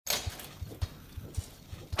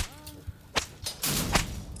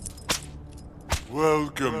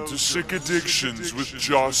Welcome to Sick Addictions with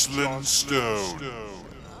Joclyn Stone.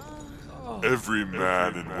 Every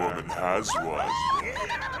man and woman has one.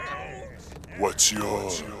 What's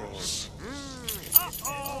yours?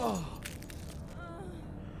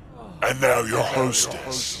 And now your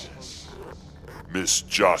hostess, Miss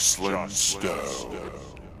Joclyn Stone.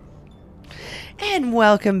 And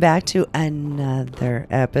welcome back to another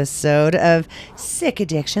episode of Sick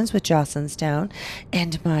Addictions with Joclyn Stone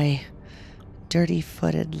and my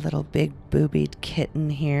dirty-footed little big boobied kitten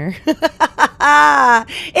here.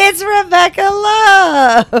 It's Rebecca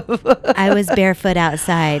Love. I was barefoot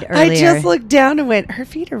outside earlier. I just looked down and went, her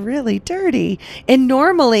feet are really dirty. And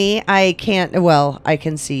normally I can't, well, I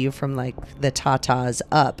can see you from like the tatas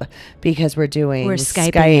up because we're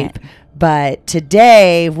Skyping it. But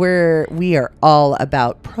today we are all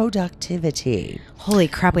about productivity. Holy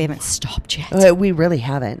crap, we haven't stopped yet. We really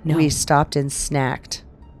haven't. No. We stopped and snacked.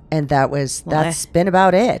 And that's been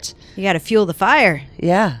about it. You got to fuel the fire.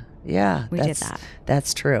 Yeah. We did that.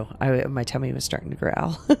 That's true. My tummy was starting to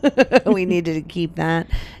growl. We needed to keep that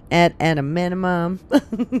at a minimum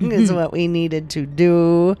is what we needed to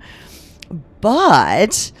do.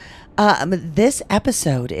 But this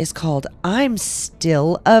episode is called I'm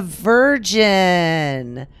Still a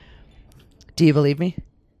Virgin. Do you believe me?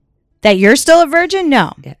 That you're still a virgin?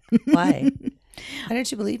 No. Yeah. Why? Why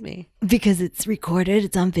don't you believe me? Because it's recorded.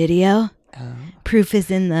 It's on video. Oh. Proof is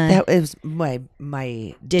in the... That was my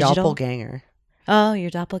Digital? doppelganger. Oh, your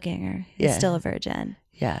doppelganger. Yeah. Is still a virgin.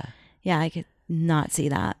 Yeah. Yeah, I could not see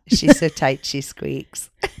that. She's so tight she squeaks.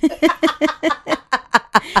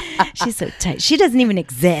 She's so tight. She doesn't even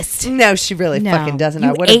exist. No, she really fucking doesn't. You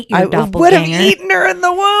I would have eaten her in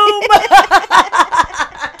the womb.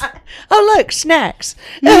 Oh, look, snacks.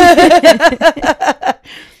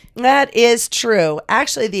 That is true.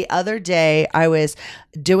 Actually, the other day I was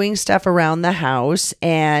doing stuff around the house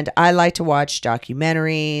and I like to watch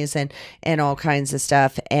documentaries and all kinds of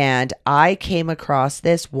stuff. And I came across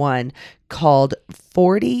this one called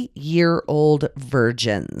 40-Year-Old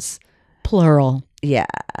Virgins. Plural. Yeah,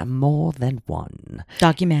 more than one.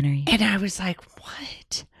 Documentary. And I was like,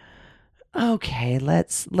 what? Okay,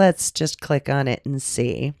 let's just click on it and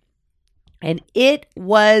see. And it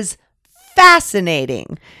was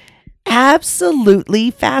fascinating. Absolutely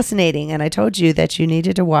fascinating. And I told you that you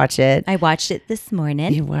needed to watch it. I watched it this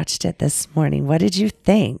morning. You watched it this morning. What did you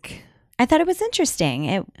think? I thought it was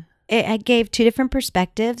interesting. It gave two different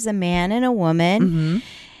perspectives, a man and a woman, Mm-hmm.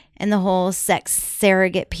 and the whole sex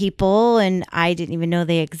surrogate people. And I didn't even know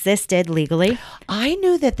they existed legally. I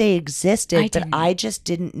knew that they existed, but didn't. I just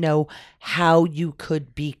didn't know how you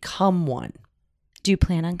could become one. Do you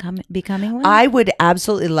plan on becoming one? I would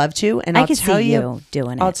absolutely love to. And I I'll could tell see you you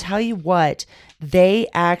doing it. I'll tell you what, they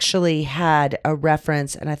actually had a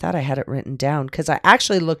reference, and I thought I had it written down because I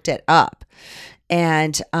actually looked it up.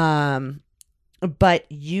 And, but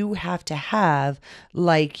you have to have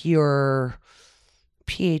like your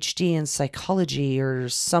PhD in psychology or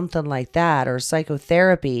something like that, or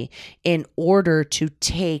psychotherapy, in order to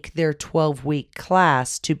take their 12-week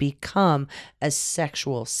class to become a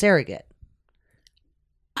sexual surrogate.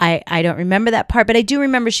 I don't remember that part, but I do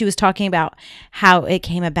remember she was talking about how it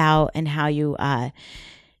came about and how you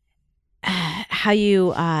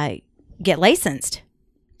get licensed.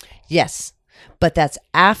 Yes, but that's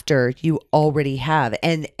after you already have.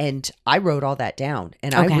 And I wrote all that down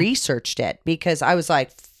and I researched it because I was like,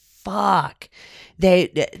 fuck.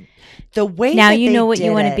 The way now that you they know what did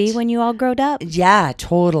you want to it- be when you all growed up. Yeah,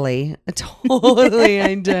 totally. Totally.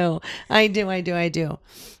 I do.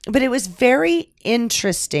 But it was very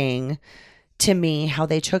interesting to me how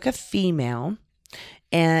they took a female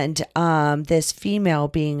and this female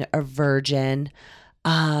being a virgin,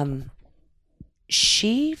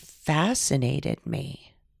 she fascinated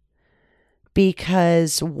me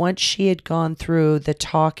because once she had gone through the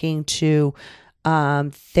talking to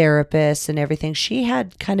therapists and everything, she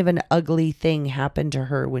had kind of an ugly thing happen to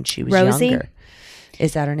her when she was Rosie? younger.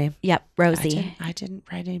 Is that her name? Yep, Rosie. I didn't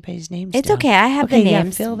write anybody's names It's down. okay. I have the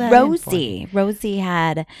names. fill that in for Rosie. me. Rosie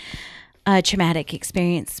had a traumatic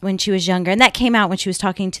experience when she was younger, and that came out when she was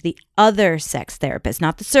talking to the other sex therapist,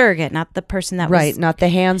 not the surrogate, not the person that Right, was not the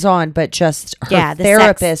hands-on, but just her Yeah, the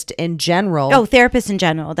therapist in general. Oh, therapist in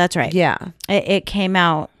general. That's right. yeah. It came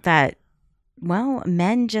out that, well,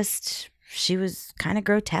 men just, she was kind of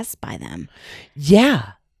grotesque by them.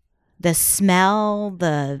 Yeah. The smell,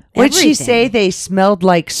 the Would she everything. say they smelled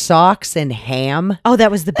like socks and ham? Oh, that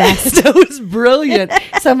was the best. That was brilliant.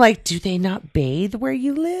 So I'm like, do they not bathe where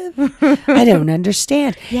you live? I don't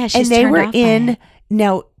understand. Yeah, she's and they turned were off by in it.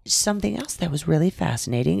 Now, something else that was really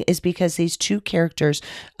fascinating is because these two characters,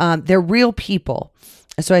 they're real people.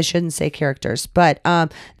 So I shouldn't say characters, but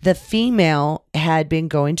the female had been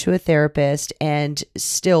going to a therapist and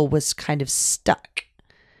still was kind of stuck.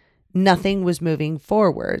 Nothing was moving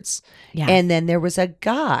forwards. Yeah. And then there was a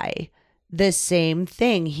guy, the same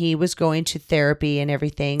thing. He was going to therapy and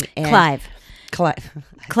everything. And Clive.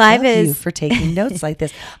 Clive is you for taking notes like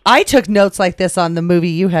this. I took notes like this on the movie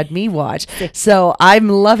you had me watch. So I'm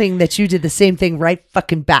loving that you did the same thing right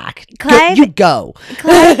fucking back. Clive, Go.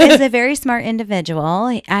 Clive is a very smart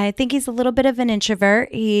individual. I think he's a little bit of an introvert.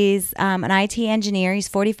 He's an IT engineer. He's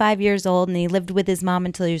 45 years old, and he lived with his mom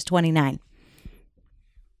until he was 29.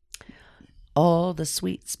 All the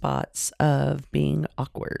sweet spots of being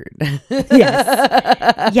awkward.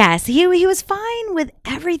 Yes, he was fine with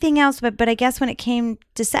everything else, but I guess when it came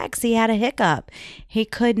to sex, he had a hiccup. He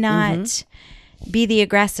could not be the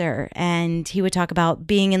aggressor, and he would talk about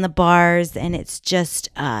being in the bars, and it's just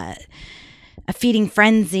a feeding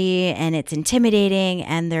frenzy, and it's intimidating,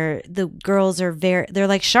 and the girls are they're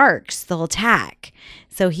like sharks. They'll attack.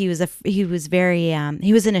 So he was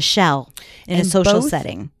in a shell in a social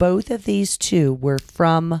setting. Both of these two were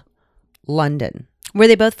from London. Were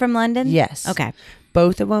they both from London? Yes. Okay.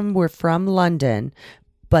 Both of them were from London.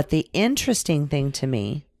 But the interesting thing to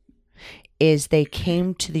me is they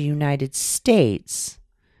came to the United States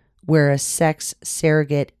where a sex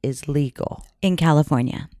surrogate is legal. In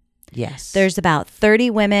California. Yes. There's about 30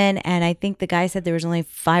 women, and I think the guy said there was only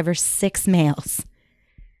 5 or 6 males.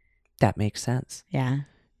 That makes sense. Yeah.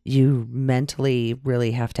 You mentally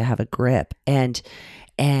really have to have a grip. And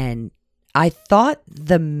I thought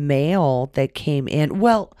the male that came in,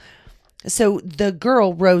 well, so the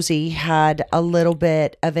girl, Rosie, had a little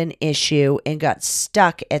bit of an issue and got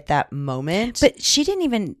stuck at that moment. But she didn't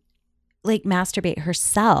even like masturbate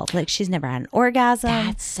herself. Like she's never had an orgasm.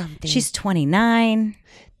 That's something. She's 29.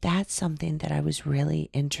 That's something that I was really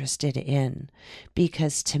interested in,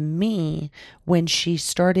 because to me, when she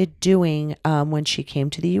started doing, when she came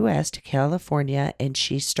to the U.S., to California, and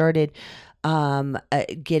she started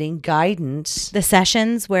getting guidance. The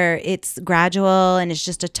sessions where it's gradual and it's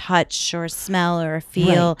just a touch or a smell or a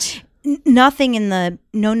feel. Right. Nothing in the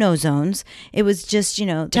no zones. It was just,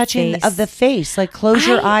 the Touching face. of the face, like close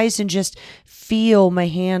your eyes and just feel my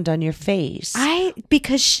hand on your face.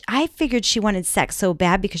 Because I figured she wanted sex so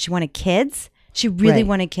bad because she wanted kids. She really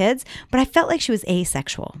wanted kids, but I felt like she was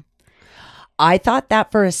asexual. I thought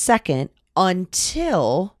that for a second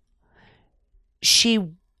until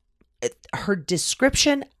her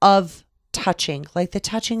description of touching, like the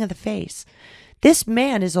touching of the face. This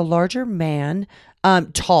man is a larger man,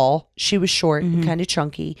 tall. She was short and kind of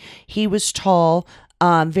chunky. He was tall,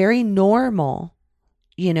 very normal,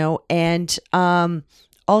 and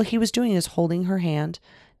all he was doing is holding her hand,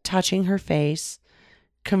 touching her face,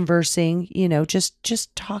 conversing,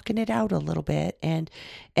 just talking it out a little bit, and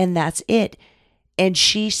that's it. And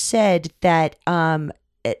she said that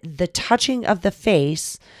the touching of the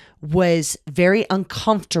face was very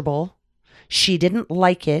uncomfortable. She didn't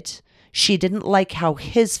like it. She didn't like how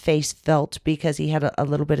his face felt because he had a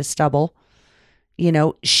little bit of stubble.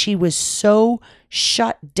 She was so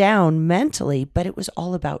shut down mentally, but it was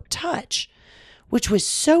all about touch, which was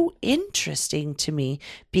so interesting to me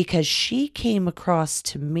because she came across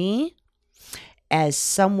to me as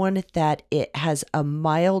someone that it has a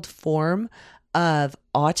mild form of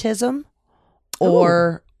autism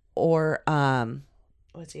or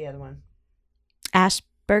what's the other one?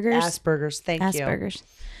 Asperger's. Thank you. Asperger's.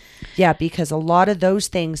 Yeah, because a lot of those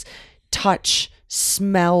things, touch,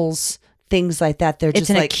 smells, things like that, they're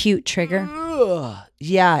just an like acute trigger. Ugh.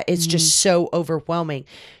 Yeah, it's just so overwhelming.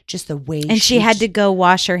 Just the way and she had to go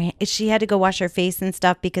wash her. She had to go wash her face and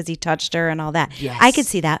stuff because he touched her and all that. Yes. I could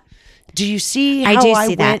see that. Do you see how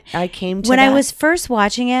I came to when that? I was first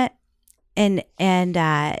watching it, and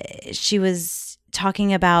she was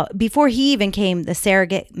talking about before he even came, the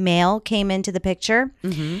surrogate male came into the picture.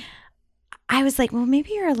 Mm-hmm. I was like, well,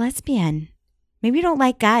 maybe you're a lesbian. Maybe you don't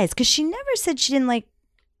like guys, because she never said she didn't like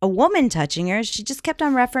a woman touching her. She just kept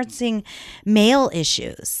on referencing male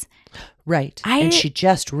issues. Right. And she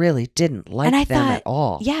just really didn't like them at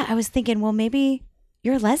all. Yeah, I was thinking, well, maybe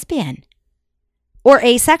you're a lesbian or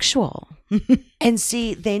asexual. And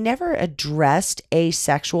see, they never addressed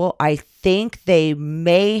asexual. I think they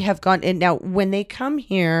may have gone. And now, when they come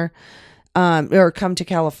here or come to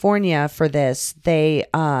California for this, they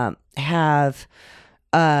have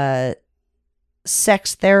a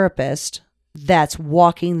sex therapist that's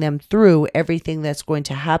walking them through everything that's going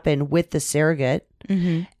to happen with the surrogate,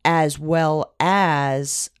 as well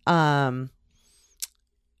as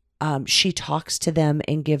she talks to them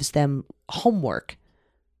and gives them homework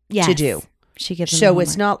Yes. to do. She gives them So homework.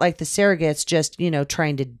 it's not like the surrogate's just,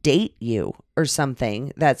 trying to date you or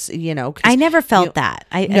something. That's, 'cause I never felt you- that.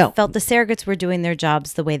 I No. felt the surrogates were doing their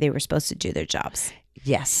jobs the way they were supposed to do their jobs.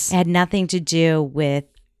 Yes. It had nothing to do with.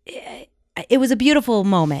 It was a beautiful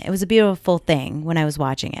moment. It was a beautiful thing when I was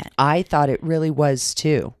watching it. I thought it really was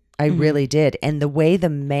too. I really did. And the way the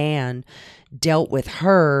man dealt with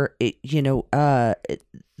her,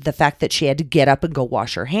 the fact that she had to get up and go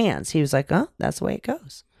wash her hands, he was like, oh, that's the way it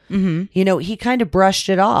goes. Mm-hmm. He kind of brushed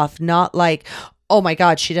it off, not like, oh my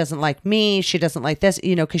God, she doesn't like me. She doesn't like this,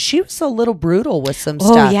 because she was a little brutal with some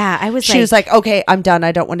Oh stuff. yeah, She was like, okay, I'm done.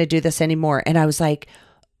 I don't want to do this anymore. And I was like,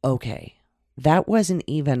 okay, that wasn't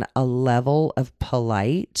even a level of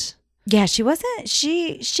polite. yeah, she wasn't.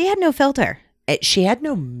 She had no filter. She had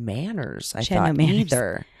no manners, I She had thought, no manners.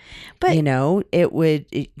 either. But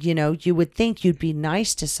you would think you'd be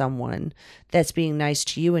nice to someone that's being nice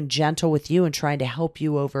to you and gentle with you and trying to help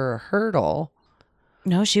you over a hurdle.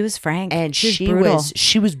 no, she was frank, And she was brutal.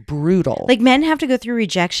 she was brutal. Like men have to go through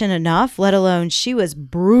rejection enough, let alone she was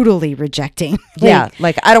brutally rejecting. yeah,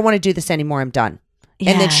 like I don't want to do this anymore. I'm done. And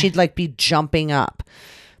Yeah. then she'd like be jumping up.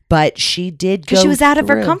 But she did go because she was out of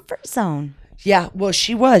her through. comfort zone. Yeah, well,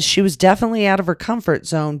 she was definitely out of her comfort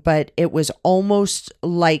zone, but it was almost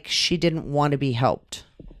like she didn't want to be helped.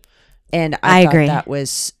 And I thought agree. that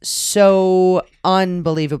was so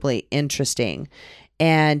unbelievably interesting.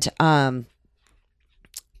 And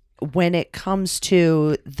when it comes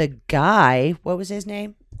to the guy, what was his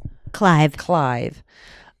name? Clive.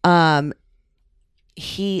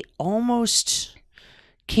 He almost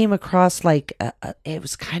came across like it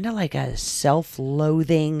was kind of like a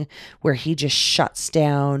self-loathing where he just shuts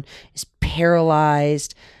down, is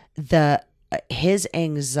paralyzed. His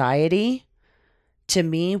anxiety to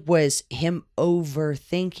me was him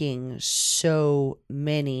overthinking so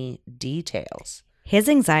many details. His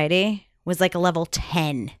anxiety was like a level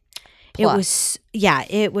 10. Plus.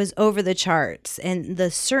 It was over the charts. And the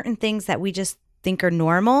certain things that we just think are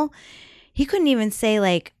normal, he couldn't even say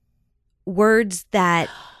like words that,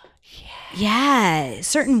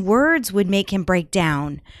 certain words would make him break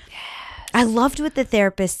down. I loved what the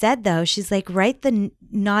therapist said though. She's like, write the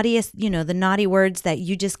naughtiest, the naughty words that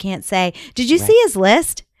you just can't say. Did you see his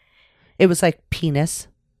list? It was like penis,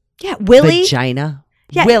 Yeah. Willie. vagina,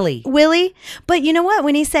 Yeah, Willie. But you know what?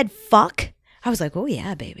 When he said fuck, I was like, oh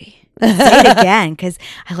yeah, baby. Say it again, because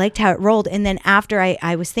I liked how it rolled. And then after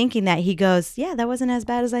I was thinking that, he goes, yeah, that wasn't as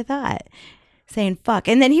bad as I thought. Saying fuck.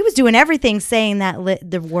 And then he was doing everything saying that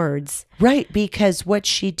the words. Right, because what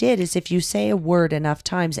she did is if you say a word enough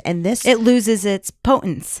times, and this... It loses its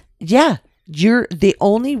potence. Yeah, you're the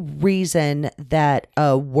only reason that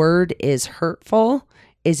a word is hurtful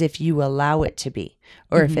is if you allow it to be,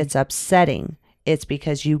 or if it's upsetting. It's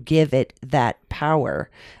because you give it that power.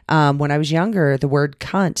 When I was younger, the word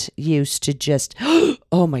cunt used to just,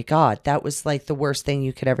 oh my God, that was like the worst thing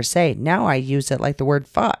you could ever say. Now I use it like the word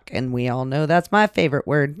fuck, and we all know that's my favorite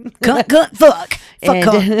word. Cunt, fuck. Fuck,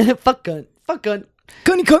 cunt. Fuck cunt. Fuck cunt.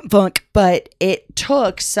 Cunt, fuck. But it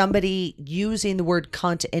took somebody using the word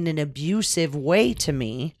cunt in an abusive way to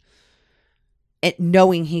me, and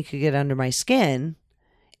knowing he could get under my skin.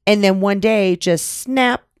 And then one day, just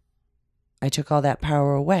snap, I took all that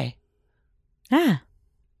power away. Ah.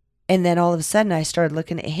 And then all of a sudden, I started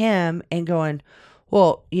looking at him and going,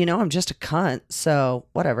 well, I'm just a cunt, so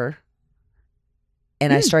whatever.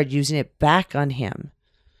 And I started using it back on him.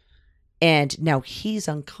 And now he's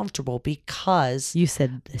uncomfortable because... You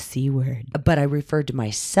said the C word. But I referred to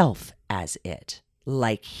myself as it,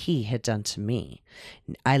 like he had done to me.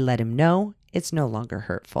 I let him know it's no longer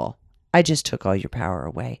hurtful. I just took all your power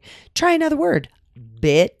away. Try another word.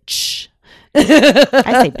 Bitch. I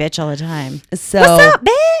say bitch all the time. So, what's up,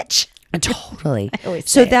 bitch? Totally. I always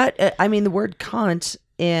So say that, the word cunt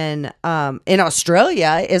in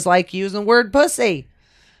Australia is like using the word pussy.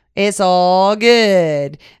 It's all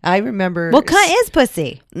good. I remember. Well, cunt is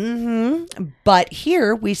pussy. But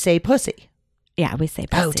here we say pussy. Yeah, we say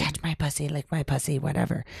pussy. Oh, touch my pussy, lick my pussy,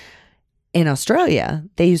 whatever. In Australia,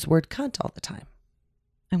 they use the word cunt all the time.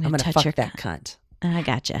 I'm I'm gonna gonna touch fuck your that cunt. cunt. I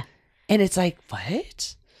gotcha. And it's like,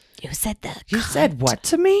 what? You said that. You said what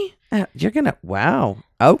to me? You're gonna, wow.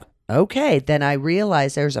 Oh, okay. Then I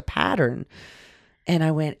realized there's a pattern. And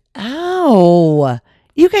I went, oh,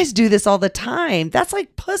 you guys do this all the time. That's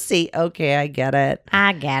like pussy. Okay, I get it.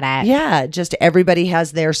 I get it. Yeah, just everybody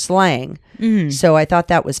has their slang. Mhm. So I thought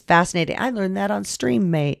that was fascinating. I learned that on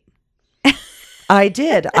StreamMate. I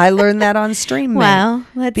did. I learned that on StreamMate. Well,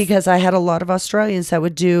 because I had a lot of Australians that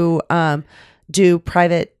would do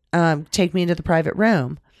private, take me into the private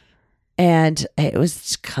room And it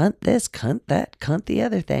was cunt this, cunt that, cunt the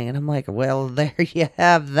other thing. And I'm like, well, there you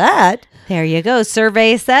have that. There you go.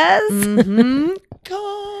 Survey says. Mm-hmm.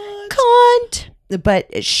 Cunt.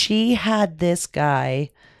 But she had this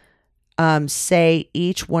guy say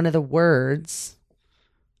each one of the words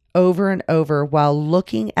over and over while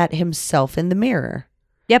looking at himself in the mirror.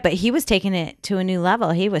 Yeah, but he was taking it to a new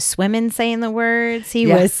level. He was swimming, saying the words. He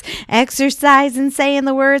was exercising, saying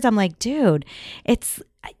the words. I'm like, dude,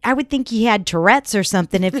 I would think he had Tourette's or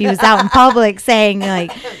something if he was out in public saying,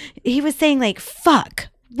 like, he was saying, like, fuck,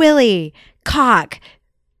 Willie, cock.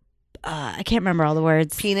 I can't remember all the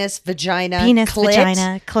words. Penis, vagina,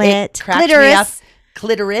 vagina, clit,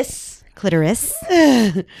 clitoris.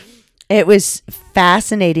 It was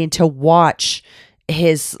fascinating to watch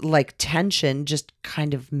his like tension just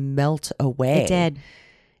kind of melt away. It did.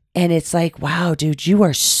 And it's like, wow, dude, you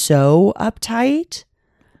are so uptight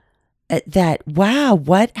that, wow,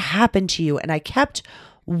 what happened to you? And I kept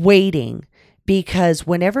waiting because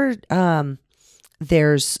whenever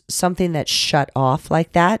there's something that's shut off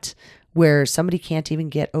like that, where somebody can't even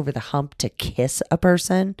get over the hump to kiss a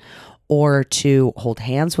person or to hold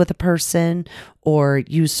hands with a person or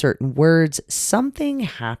use certain words, something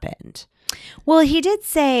happened. Well, he did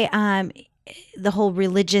say the whole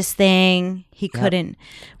religious thing. He couldn't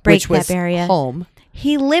break that barrier. Home.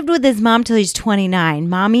 He lived with his mom till he's 29.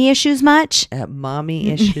 Mommy issues much?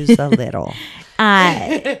 Mommy issues a little.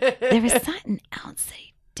 There was something else that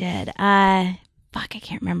he did. Fuck, I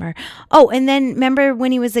can't remember. Oh, and then remember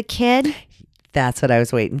when he was a kid? That's what I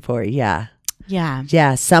was waiting for. Yeah. Yeah.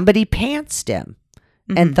 Yeah. Somebody pantsed him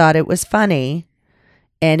and thought it was funny.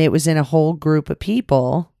 And it was in a whole group of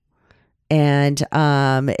people. And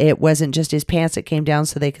it wasn't just his pants that came down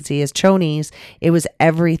so they could see his chonies. It was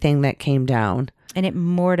everything that came down. And it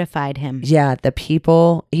mortified him. Yeah, the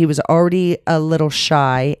people, he was already a little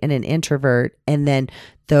shy and an introvert. And then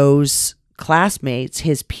those classmates,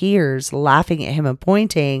 his peers, laughing at him and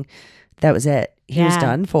pointing, that was it. He was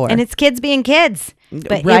done for. And it's kids being kids.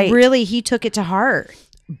 But it really, he took it to heart.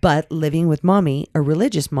 But living with mommy, a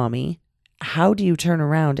religious mommy, how do you turn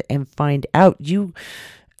around and find out?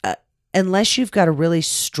 Unless you've got a really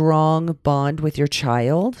strong bond with your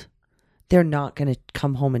child, they're not going to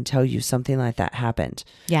come home and tell you something like that happened.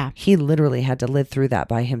 Yeah. He literally had to live through that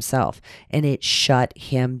by himself, and it shut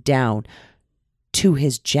him down to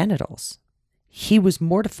his genitals. He was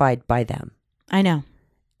mortified by them. I know.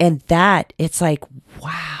 And that, it's like,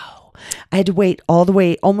 wow. I had to wait all the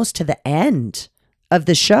way almost to the end of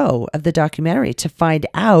the show, of the documentary, to find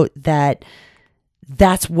out that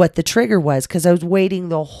that's what the trigger was, because I was waiting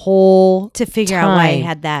the whole to figure time out why I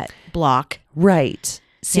had that block. Right.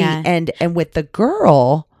 See, Yeah. and with the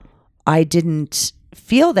girl, I didn't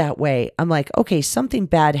feel that way. I'm like, okay, something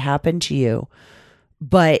bad happened to you,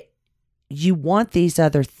 but you want these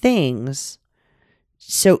other things.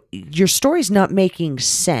 So your story's not making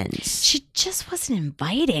sense. She just wasn't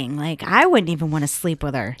inviting. Like, I wouldn't even want to sleep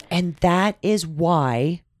with her. And that is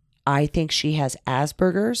why I think she has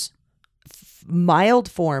Asperger's, mild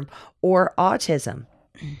form, or autism.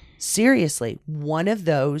 Seriously, one of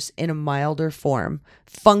those in a milder form,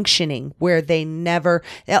 functioning where they never,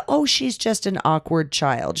 oh, she's just an awkward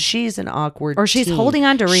child. She's an awkward Or she's teen. holding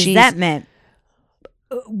on to resentment.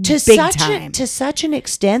 To big time. To such an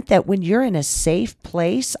extent that when you're in a safe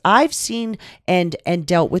place, I've seen and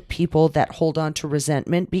dealt with people that hold on to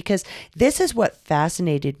resentment, because this is what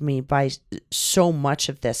fascinated me by so much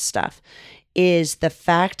of this stuff, is the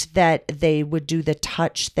fact that they would do the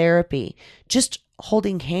touch therapy, just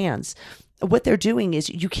holding hands. What they're doing is,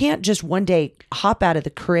 you can't just one day hop out of the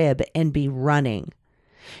crib and be running.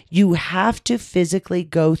 You have to physically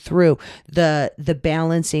go through the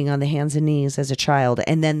balancing on the hands and knees as a child,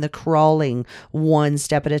 and then the crawling one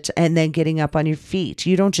step at a time, and then getting up on your feet.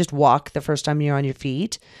 You don't just walk the first time you're on your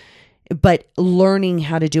feet, but learning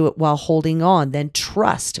how to do it while holding on, then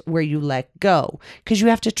trust where you let go, because you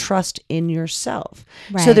have to trust in yourself.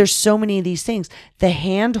 Right. So there's so many of these things. The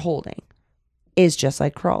hand holding is just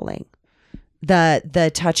like crawling.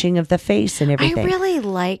 The touching of the face and everything. I really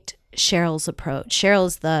liked Cheryl's approach.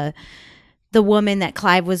 Cheryl's the woman that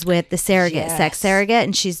Clive was with, the surrogate, sex surrogate,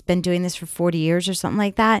 and she's been doing this for 40 years or something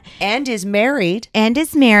like that. And is married.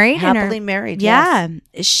 Happily married. Yeah.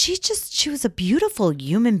 Yes. She was a beautiful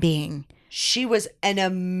human being. She was an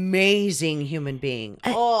amazing human being.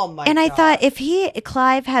 Oh my God. And I thought, if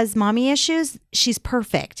Clive has mommy issues, she's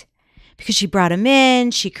perfect, because she brought him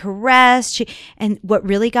in, she caressed, and what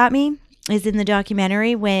really got me is in the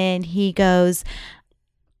documentary when he goes,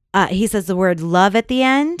 he says the word love at the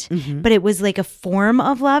end, but it was like a form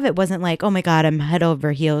of love. It wasn't like, oh my God, I'm head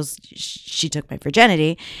over heels, she took my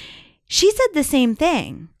virginity. She said the same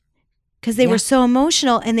thing because they were so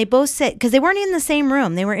emotional, and they both said, because they weren't in the same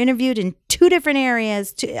room. They were interviewed in two different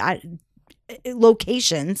areas,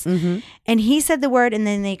 locations. And he said the word, and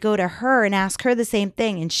then they go to her and ask her the same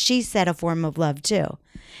thing. And she said a form of love too.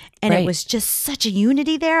 And it was just such a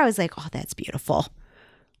unity there. I was like, oh, that's beautiful.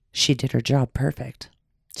 She did her job perfect.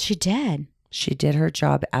 She did. She did her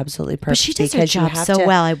job absolutely perfect. But she does her job so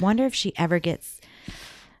well. I wonder if she ever gets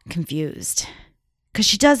confused. Because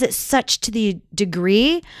she does it such to the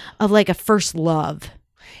degree of like a first love.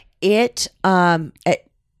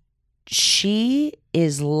 She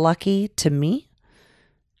is lucky to me,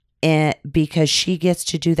 and because she gets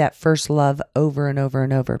to do that first love over and over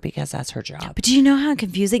and over, because that's her job. But do you know how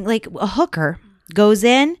confusing? Like a hooker goes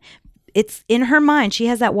in, it's in her mind. She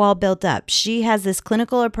has that wall built up. She has this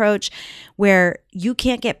clinical approach where you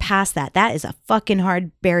can't get past that. That is a fucking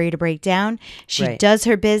hard barrier to break down. She does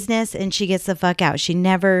her business and she gets the fuck out. She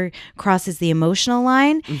never crosses the emotional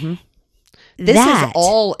line. This is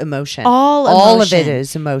all emotion. All of it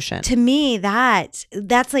is emotion. To me, that's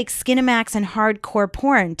like Skinamax and hardcore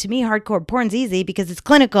porn. To me, hardcore porn's easy because it's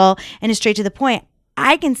clinical and it's straight to the point.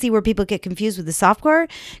 I can see where people get confused with the softcore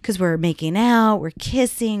because we're making out, we're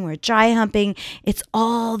kissing, we're dry humping. It's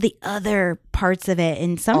all the other parts of it.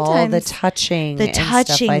 And sometimes all the touching,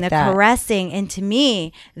 stuff like the that. Caressing. And to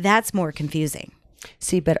me, that's more confusing.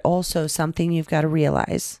 See, but also something you've got to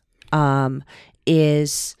realize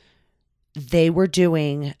is they were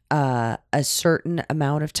doing a certain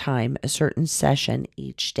amount of time, a certain session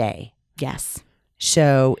each day. Yes.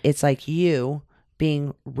 So it's like you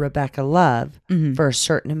being Rebecca Love for a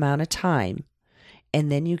certain amount of time.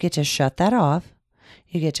 And then you get to shut that off.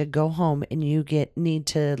 You get to go home and you need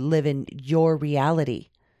to live in your reality.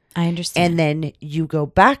 I understand. And then you go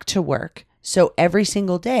back to work. So every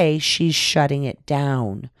single day she's shutting it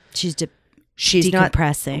down. She's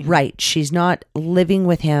decompressing. Right. She's not living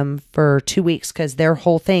with him for 2 weeks because their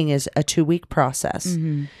whole thing is a 2-week process.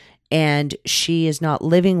 And she is not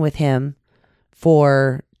living with him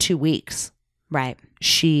for 2 weeks. Right.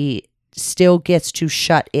 She still gets to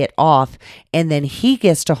shut it off, and then he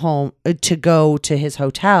gets to go to his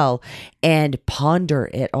hotel and ponder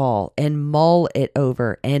it all and mull it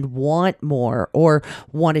over and want more or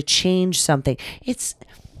want to change something. It's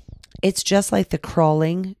just like the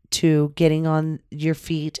crawling to getting on your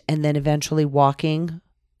feet and then eventually walking,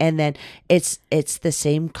 and then it's the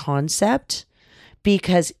same concept,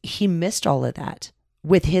 because he missed all of that.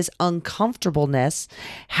 With his uncomfortableness,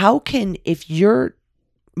 how can, if you're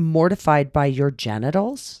mortified by your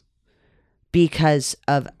genitals because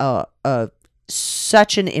of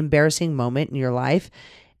such an embarrassing moment in your life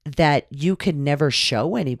that you could never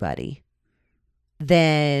show anybody,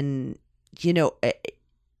 then,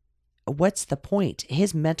 what's the point?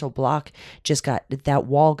 His mental block that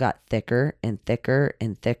wall got thicker and thicker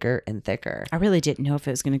and thicker and thicker. I really didn't know if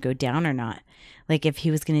it was going to go down or not. Like if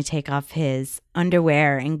he was going to take off his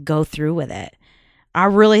underwear and go through with it. I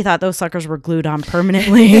really thought those suckers were glued on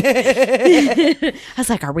permanently. I was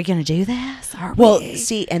like, are we going to do this?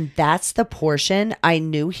 See, and that's the portion. I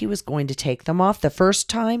knew he was going to take them off. The first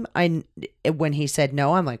time when he said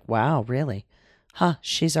no, I'm like, wow, really? Huh,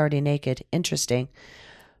 she's already naked. Interesting.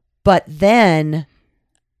 But then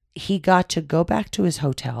he got to go back to his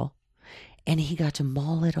hotel and he got to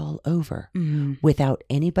mull it all over without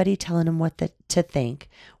anybody telling him what to think,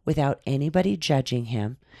 without anybody judging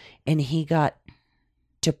him. And he got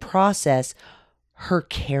to process her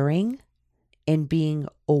caring and being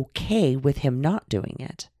okay with him not doing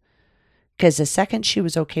it. Because the second she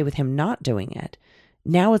was okay with him not doing it,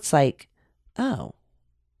 now it's like, oh,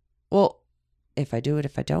 well, if I do it,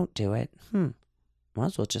 if I don't do it, might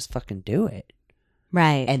as well just fucking do it.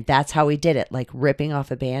 Right. And that's how he did it, like ripping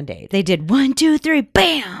off a Band-Aid. They did 1, 2, 3,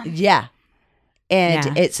 bam. Yeah.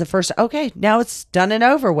 And it's the first, okay, now it's done and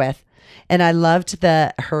over with. And I loved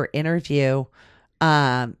her interview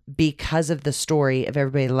because of the story of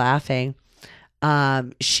everybody laughing.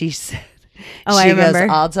 She said, I remember. Goes,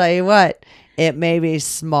 I'll tell you what, it may be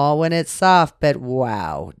small when it's soft, but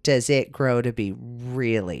wow, does it grow to be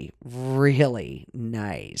really, really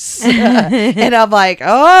nice. And I'm like,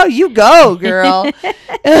 oh, you go, girl.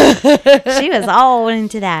 She was all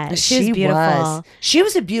into that. She was beautiful. She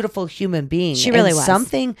was a beautiful human being. She really was.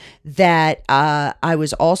 Something that I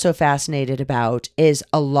was also fascinated about is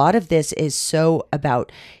a lot of this is so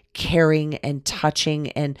about caring and touching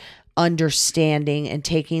and understanding and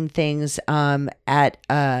taking things at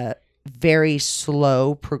a very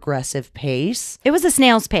slow, progressive pace. It was a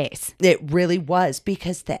snail's pace. It really was,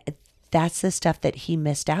 because that's the stuff that he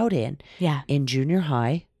missed out in. Yeah. In junior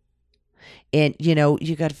high, And, you know,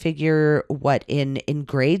 you got to figure what in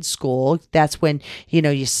grade school, that's when, you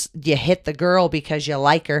know, you hit the girl because you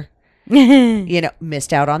like her. You know,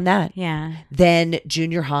 missed out on that. Yeah. Then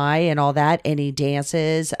junior high and all that, any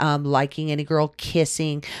dances, liking any girl,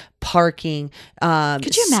 kissing, parking,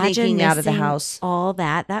 Could you imagine sneaking out of the missing house. all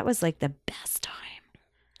that? That was like the best time.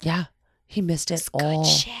 Yeah. He missed it all.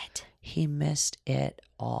 Good shit. He missed it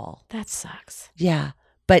all. That sucks. Yeah.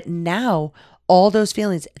 But now all those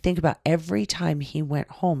feelings, think about every time he went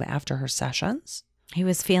home after her sessions. He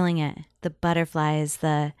was feeling it. The butterflies,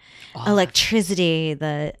 the electricity,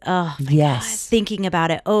 yes. God, thinking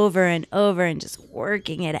about it over and over and just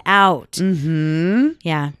working it out. Mm-hmm.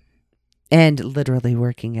 Yeah. And literally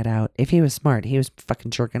working it out. If he was smart, he was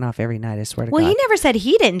fucking jerking off every night, I swear to God. Well, he never said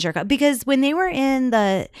he didn't jerk off because when they were in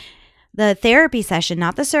the therapy session,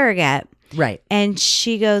 not the surrogate. Right. And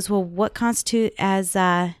she goes, well, what constitute as,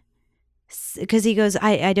 because he goes,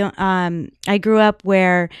 I don't, I grew up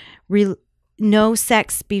where no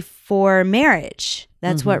sex before marriage.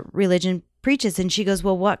 That's what religion preaches. And she goes,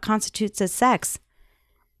 well, what constitutes as sex?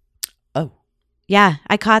 Oh. Yeah,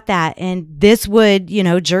 I caught that. And this would, you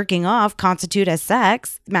know, jerking off constitute as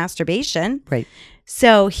sex, masturbation. Right.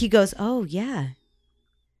 So he goes, oh, yeah.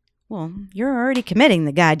 Well, you're already committing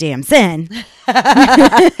the goddamn sin.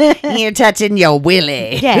 You're touching your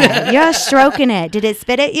willy. Yeah, you're stroking it. Did it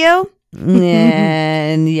spit at you?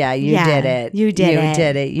 And yeah, you did it. You did it. You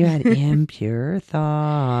did it. You had impure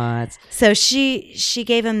thoughts. So she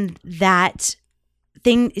gave him that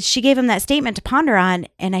thing. She gave him that statement to ponder on.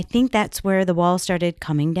 And I think that's where the wall started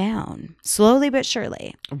coming down slowly but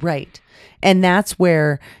surely. Right. And that's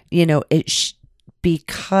where, you know,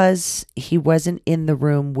 because he wasn't in the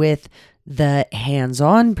room with the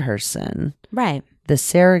hands-on person, right, the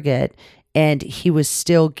surrogate, and he was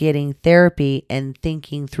still getting therapy and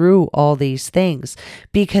thinking through all these things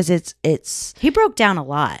because it's he broke down a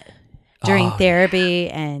lot during therapy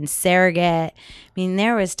and surrogate. I mean,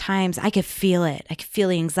 there was times I could feel it. I could feel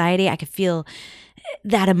the anxiety. I could feel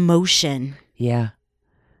that emotion. Yeah.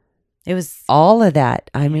 It was all of that.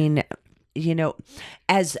 I mean, you know,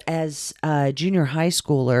 as a junior high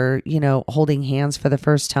schooler, you know, holding hands for the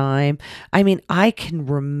first time. I mean, I can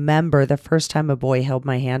remember the first time a boy held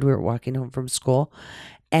my hand. We were walking home from school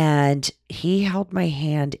and he held my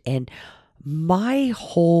hand and my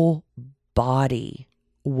whole body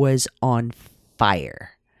was on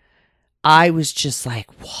fire. I was just like,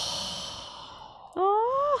 whoa.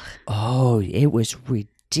 Oh, it was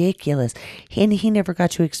ridiculous. And he never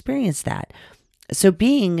got to experience that. So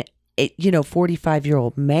being, you know,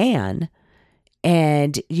 45-year-old man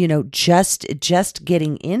and, you know, just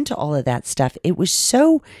getting into all of that stuff, it was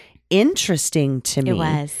so interesting to me. It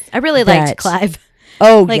was. I really liked Clive.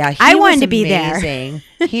 Oh, like, yeah. I wanted to be there.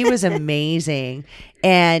 He was amazing.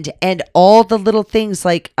 And all the little things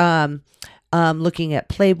like looking at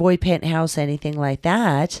Playboy, Penthouse, anything like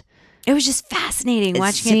that. It was just fascinating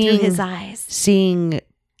watching it through his eyes. Seeing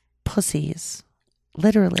pussies.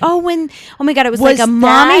 Literally. Oh my God, it was like a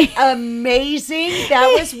mommy. That amazing.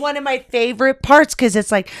 That was one of my favorite parts because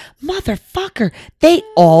it's like, motherfucker, they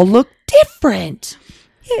all look different.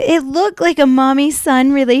 It looked like a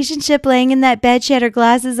mommy-son relationship laying in that bed. She had her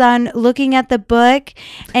glasses on, looking at the book,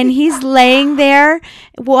 and he's laying there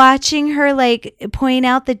watching her like point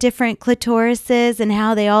out the different clitorises and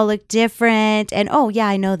how they all look different. And oh yeah,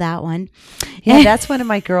 I know that one. Yeah, that's one of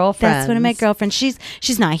my girlfriends. That's one of my girlfriends.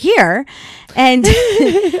 She's not here, and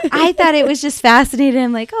I thought it was just fascinating.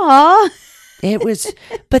 I'm like, oh, it was,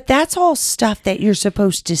 but that's all stuff that you're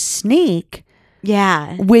supposed to sneak.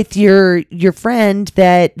 Yeah. With your friend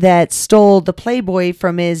that stole the Playboy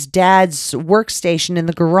from his dad's workstation in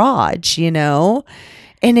the garage, you know?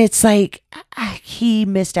 And it's like he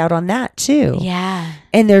missed out on that too. Yeah.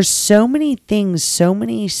 And there's so many things, so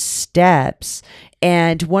many steps.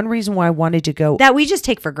 And one reason why I wanted to go that we just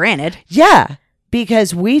take for granted. Yeah.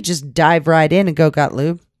 Because we just dive right in and go, got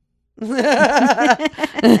lube.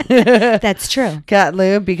 That's true. Got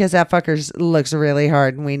lube because that fucker looks really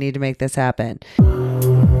hard and we need to make this happen.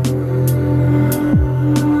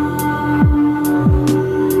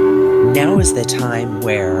 Now is the time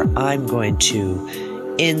where I'm going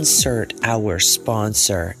to insert our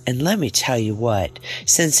sponsor. And let me tell you what,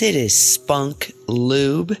 since it is Spunk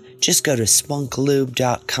Lube, just go to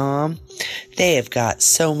spunklube.com. They have got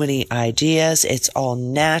so many ideas. It's all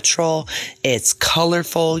natural. It's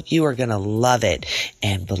colorful. You are going to love it.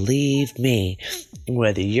 And believe me,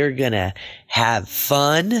 whether you're going to have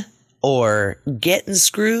fun or getting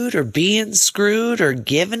screwed or being screwed or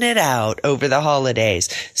giving it out over the holidays,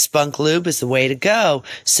 Spunk Lube is the way to go.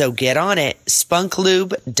 So get on it.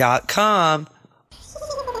 spunklube.com.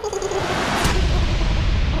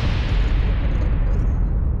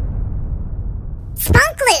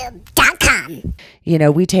 spunklube.com. You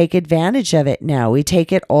know, we take advantage of it now. We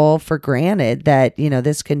take it all for granted that, you know,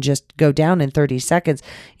 this can just go down in 30 seconds.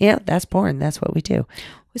 You know, that's porn. That's what we do.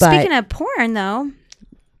 Speaking of porn, though,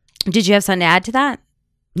 did you have something to add to that?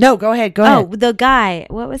 No, go ahead. Oh, the guy.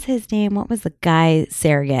 What was his name? What was the guy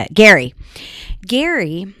surrogate? Gary.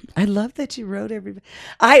 I love that you wrote everybody.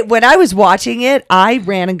 When I was watching it, I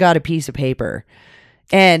ran and got a piece of paper.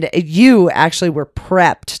 And you actually were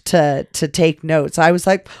prepped to take notes. I was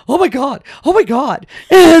like, oh my God.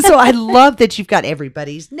 So I love that you've got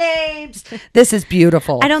everybody's names. This is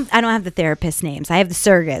beautiful. I don't have the therapist names. I have the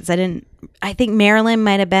surrogates. I think Marilyn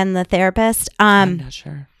might have been the therapist. I'm not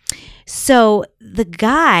sure. So the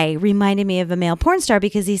guy reminded me of a male porn star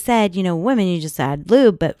because he said, you know, women, you just add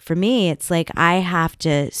lube. But for me, it's like I have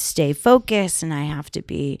to stay focused and I have to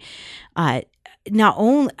be not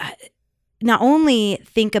only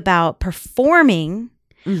think about performing,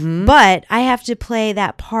 but I have to play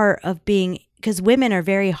that part of being, because women are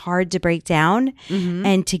very hard to break down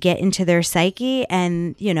and to get into their psyche.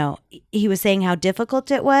 And, you know, he was saying how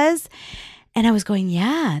difficult it was. And I was going,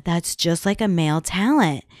 yeah, that's just like a male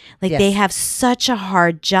talent. Like they have such a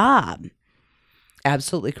hard job.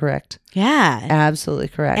 Absolutely correct. Yeah. Absolutely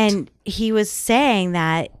correct. And he was saying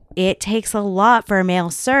that it takes a lot for a male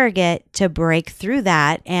surrogate to break through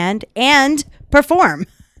that and perform.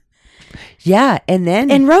 Yeah.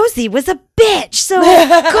 And Rosie was a bitch. So,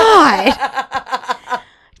 God.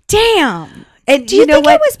 Damn. And do you think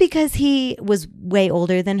it was because he was way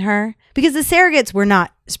older than her? Because the surrogates were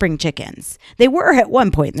not spring chickens. They were at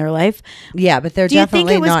one point in their life. Yeah, but they're Do definitely not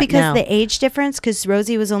now. you think it was because the age difference? Because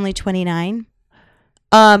Rosie was only 29?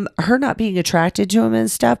 Her not being attracted to him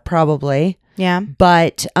and stuff, probably. Yeah.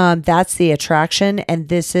 But that's the attraction. And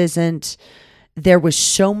this isn't, there was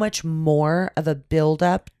so much more of a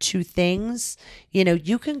buildup to things. You know,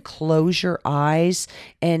 you can close your eyes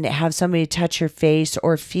and have somebody touch your face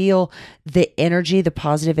or feel the energy, the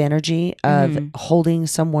positive energy of holding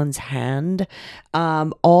someone's hand,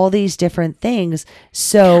 all these different things.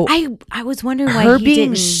 So I was wondering why her he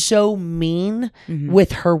being didn't. so mean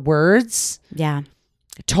with her words. Yeah.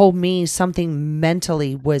 Told me something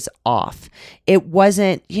mentally was off. It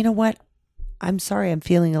wasn't, you know what? I'm sorry, I'm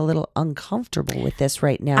feeling a little uncomfortable with this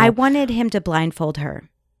right now. I wanted him to blindfold her.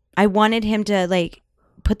 I wanted him to like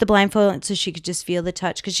put the blindfold on so she could just feel the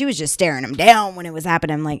touch because she was just staring him down when it was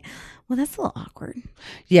happening. I'm like, well, that's a little awkward.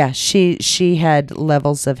 Yeah, she had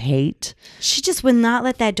levels of hate. She just would not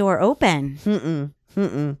let that door open.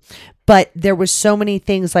 But there was so many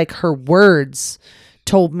things, like her words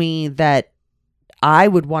told me that I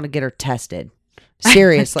would want to get her tested.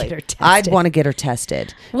 Seriously, I'd want to get her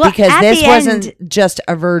tested because this wasn't just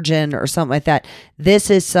a virgin or something like that.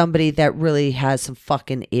 This is somebody that really has some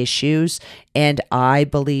fucking issues. And I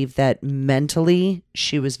believe that mentally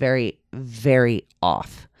she was very, very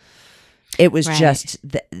off. It was just,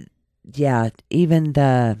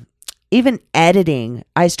 even editing,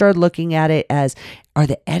 I started looking at it as, are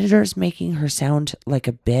the editors making her sound like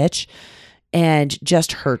a bitch? And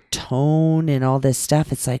just her tone and all this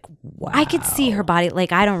stuff. It's like, wow. I could see her body.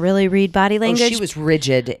 Like, I don't really read body language. Oh, she was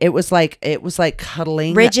rigid. It was like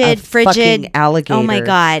cuddling rigid, a frigid fucking alligator. Oh my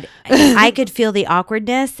God. I could feel the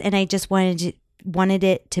awkwardness and I just wanted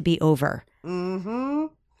it to be over. And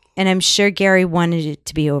I'm sure Gary wanted it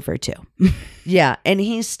to be over too. Yeah. And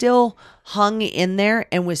he still hung in there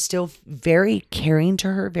and was still very caring to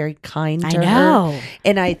her, very kind to her.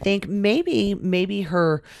 And I think maybe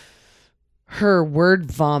her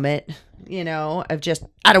word vomit, you know, of just,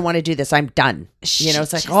 I don't want to do this. I'm done. You know,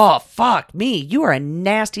 it's like, oh, fuck me. You are a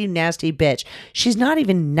nasty, nasty bitch. She's not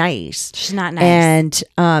even nice. She's not nice.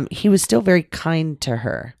 And he was still very kind to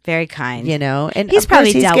her. Very kind. You know, and he's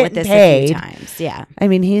probably dealt with this a few paid. times. Yeah. I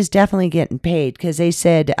mean, he's definitely getting paid because they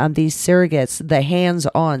said these surrogates, the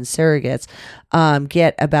hands-on surrogates,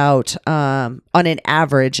 get about, on an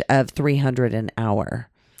average of $300 an hour.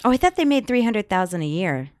 Oh, I thought they made $300,000 a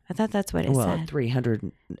year. I thought that's what it said.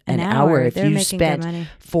 $300 an hour. If They're you making good spent money.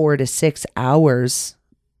 4 to 6 hours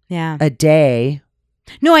a day.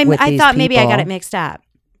 No, I with thought these maybe I got people. it mixed up.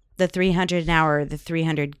 The $300 an hour, the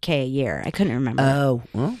 $300K a year. I couldn't remember. Oh,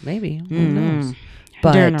 well, maybe. Who knows?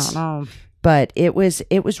 But it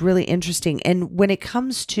was really interesting. And when it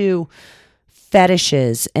comes to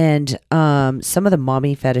fetishes and some of the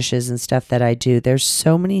mommy fetishes and stuff that I do, there's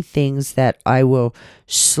so many things that I will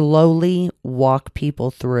slowly walk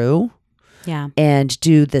people through. Yeah. And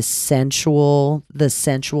do the sensual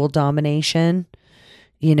domination,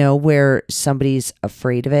 you know, where somebody's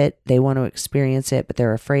afraid of it. They want to experience it, but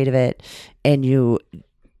they're afraid of it. And you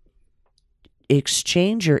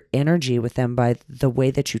exchange your energy with them by the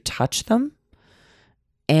way that you touch them.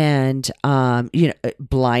 and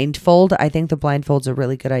blindfold. I think the blindfold's a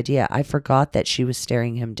really good idea. I forgot that she was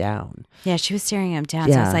staring him down. Yeah, she was staring him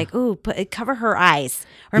down. So I was Yeah. like, ooh, cover her eyes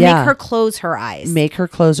or Yeah. make her close her eyes. Make her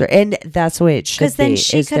closer, and that's the way it should be. Because then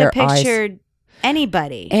she is could have their eyes- pictured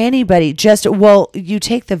anybody. just you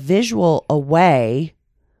take the visual away,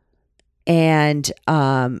 and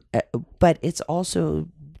but it's also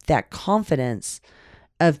that confidence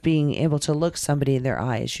of being able to look somebody in their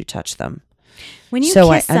eye as you touch them. When you So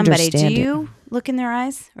I kiss somebody, do understand it. you look in their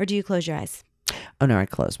eyes or do you close your eyes? Oh no, I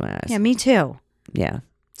close my eyes. Yeah, me too. Yeah.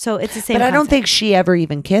 So it's the same. But I don't concept. think she ever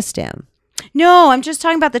even kissed him. No, I'm just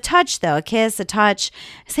talking about the touch, though. A kiss, a touch,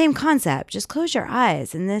 same concept. Just close your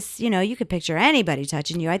eyes, and this, you could picture anybody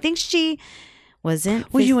touching you. I think she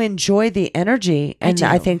wasn't. Well, you enjoy the energy, and do.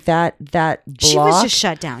 I think that block, She was just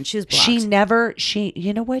shut down. She was blocked.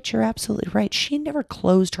 You know what? You're absolutely right. She never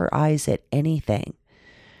closed her eyes at anything.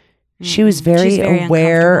 She was She's very very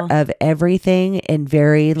aware uncomfortable. of everything and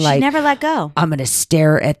very She never let go. I'm going to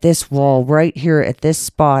stare at this wall right here at this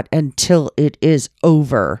spot until it is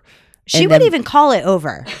over. She And would then- even call it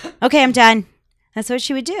over. Okay, I'm done. That's what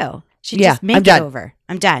she would do. She'd Yeah, just make I'm it done. over.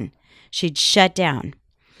 I'm done. She'd shut down.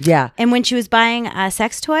 Yeah. And when she was buying a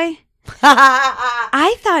sex toy,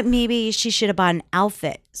 I thought maybe she should have bought an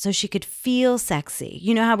outfit so she could feel sexy.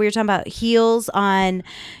 You know how we were talking about heels on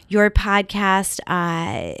your podcast?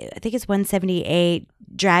 I think it's 178,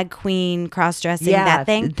 drag queen, cross-dressing, that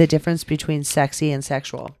thing. The difference between sexy and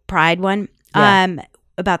sexual. Pride one. Yeah.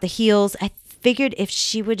 About the heels. I figured if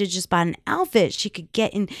she would have just bought an outfit, she could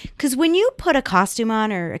get in. Because when you put a costume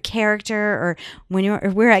on or a character, or when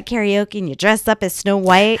we're at karaoke and you dress up as Snow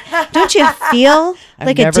White, don't you feel like I'm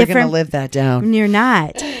a never going to different? live that down. You're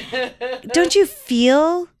not. Don't you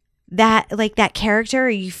feel that like that character? Or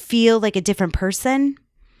you feel like a different person?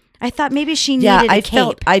 I thought maybe she needed a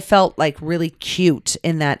cape. I felt like really cute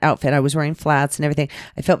in that outfit. I was wearing flats and everything.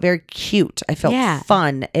 I felt very cute. I felt Yeah.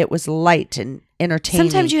 fun. It was light and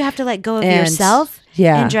entertaining. Sometimes you have to let go of And- yourself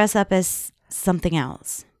yeah. and dress up as something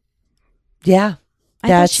else. Yeah. I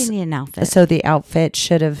thought she needed an outfit. So the outfit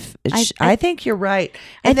should have. I think you're right.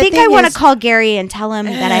 I And the think I thing want to is, call Gary and tell him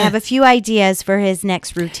that I have a few ideas for his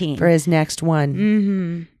next routine. for his next one.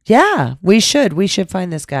 Mm-hmm. Yeah, we should. We should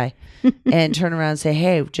find this guy and turn around and say,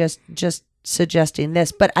 "Hey, just suggesting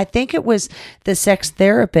this." But I think it was the sex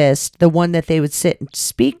therapist, the one that they would sit and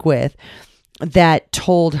speak with, that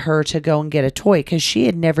told her to go and get a toy because she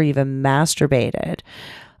had never even masturbated.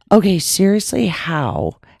 Okay, seriously,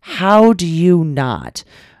 how? How do you not?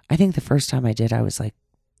 I think the first time I did, I was like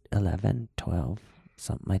 11, 12,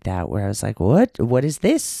 something like that, where I was like, what? What is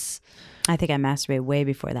this? I think I masturbated way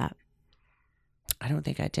before that. I don't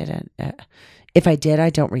think I did it. If I did, I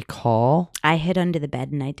don't recall. I hid under the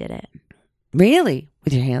bed and I did it. Really?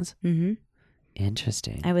 With your hands? Mm-hmm.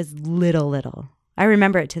 Interesting. I was little. I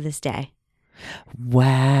remember it to this day.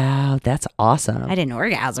 Wow, that's awesome. I didn't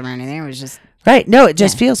orgasm or anything. It was just Right. No, it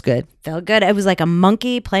just feels good. felt good. It was like a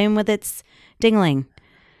monkey playing with its dingling.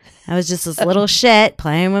 I was just this little shit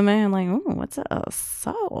playing with me. I'm like, oh, what's this?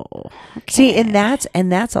 So okay. See, and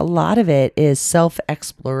that's a lot of it is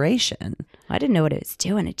self-exploration. I didn't know what it was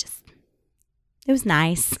doing. It was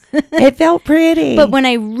nice. It felt pretty. But when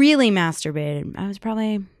I really masturbated, I was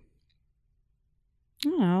probably, I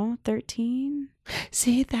don't know, 13,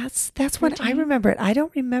 See, that's when I 13? remember it. I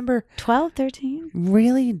don't remember 12, 13.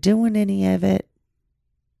 really doing any of it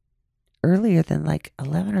earlier than like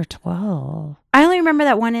 11 or 12. I only remember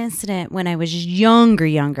that one incident when I was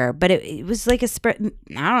younger, but it was like I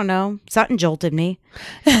don't know, something jolted me.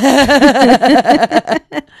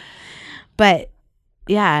 But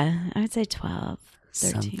yeah, I would say 12,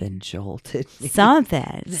 13. Something jolted me.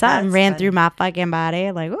 Something ran funny. through my fucking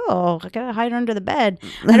body. Like, oh, I gotta hide under the bed.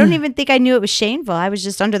 I don't even think I knew it was shameful. I was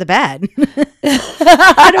just under the bed.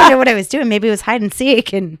 I don't know what I was doing. Maybe it was hide and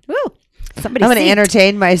seek, and ooh, somebody. I'm going to seeked.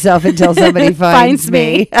 entertain myself until somebody finds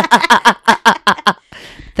me.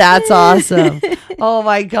 That's awesome. Oh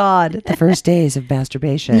my God. The First Days of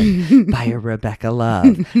Masturbation by Rebecca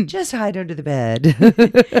Love. Just hide under the bed.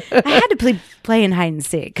 I had to play in hide and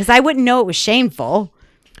seek because I wouldn't know it was shameful.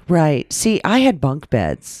 Right. See, I had bunk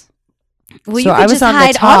beds. Well, So you could I was just on the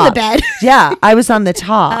hide on the top. bed. Yeah, I was on the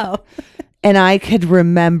top. Oh, And I could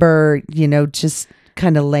remember, just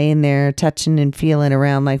kind of laying there, touching and feeling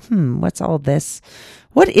around like, what's all this?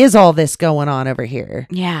 What is all this going on over here?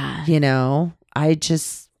 yeah,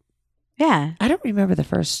 I don't remember the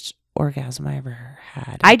first orgasm I ever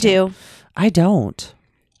had. I do. I don't.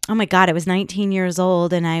 Oh my God, I was 19 years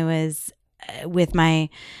old and I was with I'm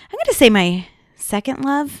going to say my second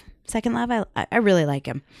love. Second Love. I really like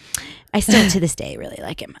him. I still to this day really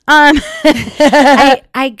like him.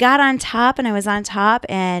 I got on top and I was on top,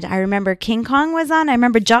 and I remember King Kong was on. I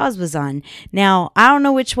remember Jaws was on. Now I don't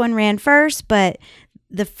know which one ran first, but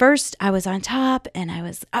the first I was on top, and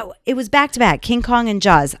it was back to back, King Kong and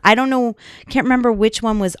Jaws. I don't know, can't remember which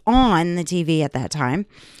one was on the TV at that time,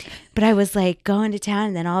 but I was like going to town,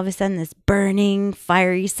 and then all of a sudden this burning,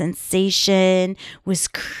 fiery sensation was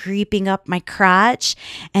creeping up my crotch,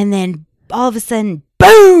 and then all of a sudden,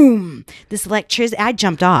 boom! This electricity. I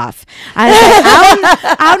jumped off. I was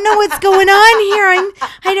like, I don't know what's going on here.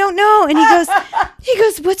 I don't know. And he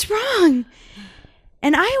goes, what's wrong?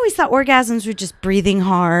 And I always thought orgasms were just breathing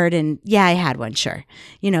hard. And yeah, I had one, sure.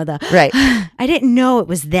 Right. I didn't know it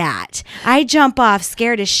was that. I jump off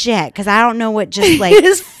scared as shit because I don't know what just like.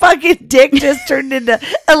 His fucking dick just turned into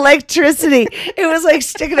electricity. It was like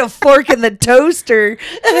sticking a fork in the toaster.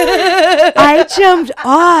 I jumped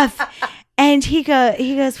off. And he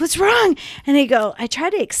goes, what's wrong? And I tried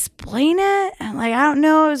to explain it. I'm like, I don't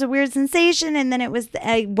know. It was a weird sensation. And then it was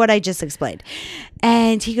what I just explained.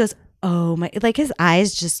 And he goes, oh my, like his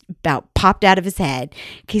eyes just about popped out of his head.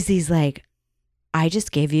 Because he's like, I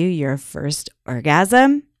just gave you your first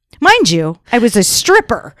orgasm. Mind you, I was a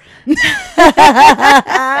stripper.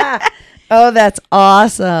 Oh, that's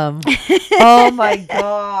awesome. Oh my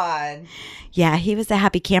God. Yeah, he was a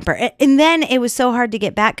happy camper. And then it was so hard to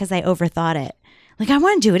get back because I overthought it. Like, I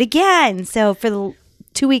want to do it again. So for the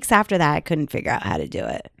 2 weeks after that, I couldn't figure out how to do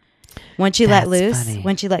it. Once you let loose,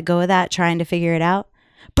 once you let go of that, trying to figure it out,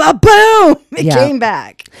 boom, it came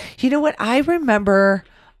back. You know what? I remember,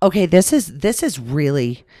 okay, this is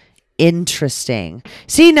really interesting.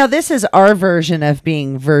 See, now this is our version of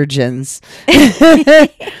being virgins.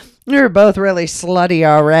 We were both really slutty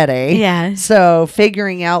already. Yeah. So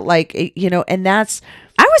figuring out and that's.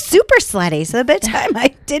 I was super slutty. So by the time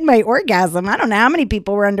I did my orgasm, I don't know how many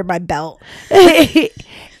people were under my belt.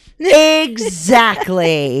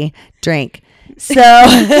 Exactly. Drink. So,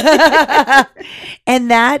 and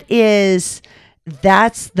that's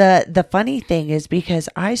the funny thing is because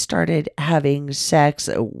I started having sex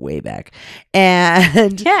way back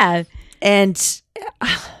and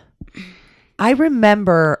I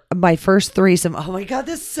remember my first threesome. Oh my God,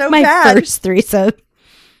 this is so bad. My first threesome.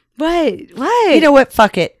 What? You know what?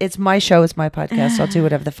 Fuck it. It's my show. It's my podcast. I'll do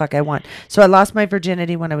whatever the fuck I want. So I lost my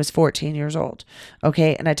virginity when I was 14 years old.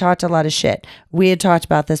 Okay. And I talked a lot of shit. We had talked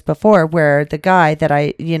about this before where the guy that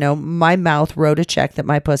my mouth wrote a check that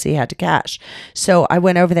my pussy had to cash. So I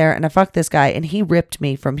went over there and I fucked this guy and he ripped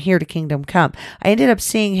me from here to kingdom come. I ended up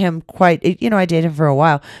seeing him I dated him for a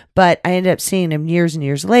while, but I ended up seeing him years and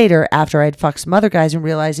years later after I'd fucked some other guys and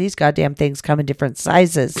realized these goddamn things come in different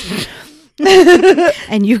sizes.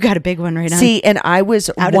 And you got a big one right now. See, and I was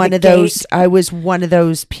one of those. I was one of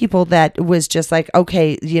those people that was just like,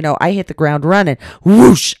 okay, I hit the ground running.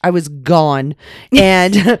 Whoosh! I was gone,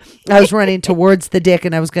 and I was running towards the dick,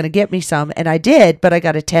 and I was going to get me some, and I did, but I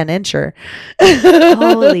got a 10-incher.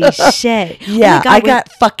 Holy shit! Yeah, I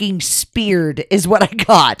got fucking speared, is what I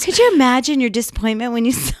got. Could you imagine your disappointment when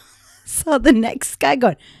you saw the next guy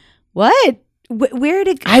going, "What? Where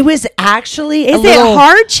did I was actually is it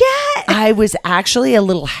hard yet? I was actually a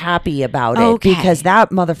little happy about it because that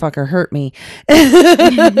motherfucker hurt me.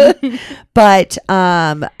 But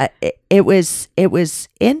it was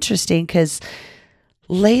interesting because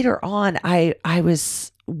later on I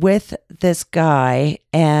was with this guy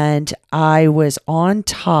and I was on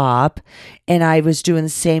top and I was doing the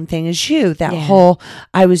same thing as you.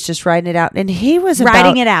 I was just writing it out and he was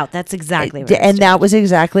writing it out. That's exactly what that was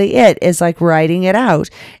exactly it. Is like writing it out.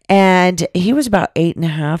 And he was about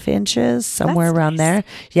 8.5 inches, somewhere around there.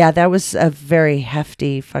 Yeah, that was a very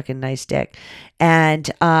hefty, fucking nice dick. And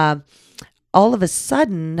all of a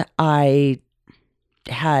sudden I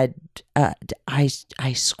had I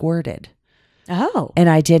squirted. Oh. And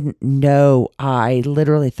I didn't know. I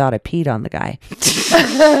literally thought I peed on the guy.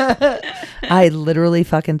 I literally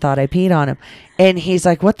fucking thought I peed on him. And he's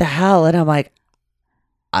like, what the hell? And I'm like,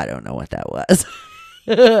 I don't know what that was.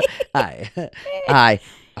 I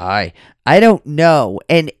don't know.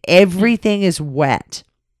 And everything is wet.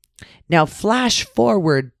 Now flash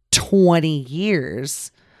forward 20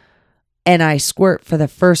 years. And I squirt for the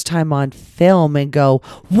first time on film and go,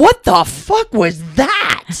 what the fuck was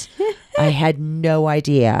that? I had no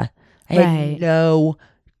idea. I had no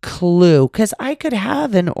clue because I could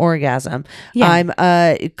have an orgasm. Yeah. I'm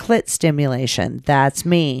a clit stimulation. That's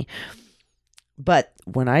me. But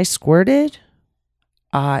when I squirted,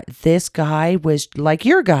 this guy was like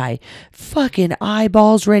your guy, fucking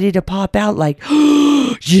eyeballs ready to pop out like,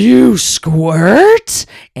 you squirt?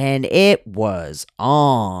 And it was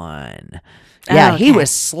on. Yeah, he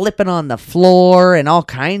was slipping on the floor and all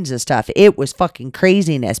kinds of stuff. It was fucking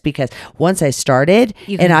craziness because once I started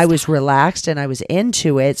and I was relaxed and I was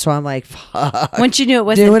into it, so I'm like, fuck. Once you knew it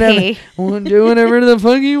wasn't pee. Do whatever the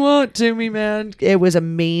fuck you want to me, man. It was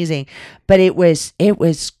amazing. But it was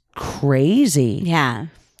crazy. Yeah.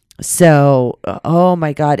 So, oh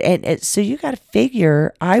my God. And so you got to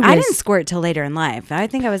figure I didn't squirt till later in life. I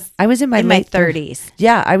think I was in my late 30s.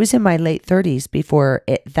 Yeah, I was in my late 30s before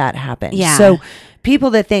that happened. Yeah. So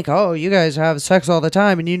people that think, oh, you guys have sex all the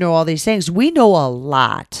time and you know all these things, we know a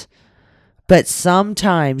lot. But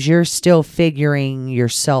sometimes you're still figuring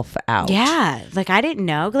yourself out. Yeah. Like, I didn't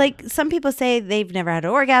know. Like, some people say they've never had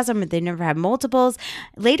an orgasm, but they've never had multiples.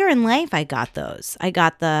 Later in life, I got those. I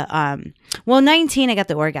got the, 19, I got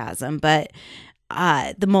the orgasm, but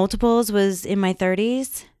the multiples was in my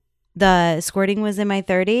 30s. The squirting was in my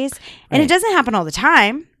 30s. And it doesn't happen all the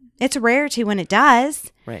time. It's a rarity when it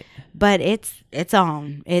does. Right. But it's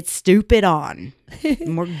on. It's stupid on.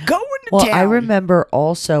 And we're going to town. I remember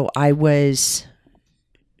also I was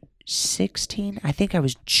 16. I think I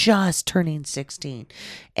was just turning 16.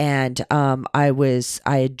 And I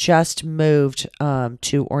had just moved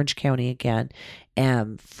to Orange County again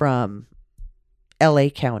from LA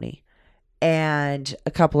County. And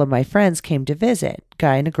a couple of my friends came to visit,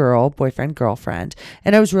 guy and a girl, boyfriend, girlfriend.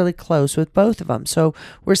 And I was really close with both of them. So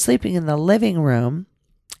we're sleeping in the living room.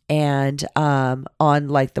 And on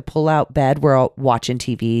like the pull-out bed, we're all watching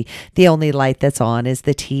TV. The only light that's on is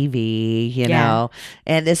the TV, you know.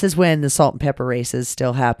 And this is when the salt and pepper races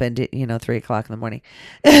still happened, 3:00 in the morning.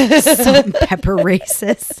 Salt and pepper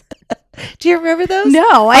races. Do you remember those?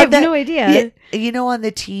 No, I have no idea. On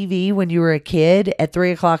the TV when you were a kid at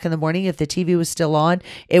 3:00 in the morning, if the TV was still on,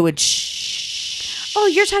 it would Oh,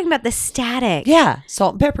 you're talking about the static. Yeah,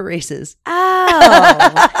 salt and pepper races. Oh.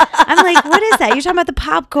 I'm like, what is that? You're talking about the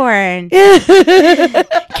popcorn. Carol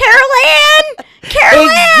Ann!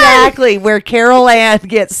 Exactly, where Carol Ann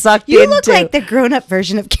gets sucked into. You look like the grown-up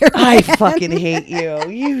version of Carol Ann. I fucking hate you.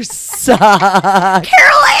 You suck.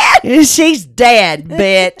 Carol Ann! She's dead,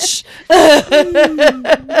 bitch.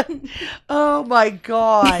 Oh, my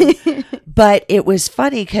God. But it was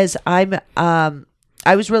funny because I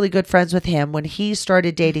was really good friends with him. When he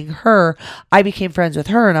started dating her, I became friends with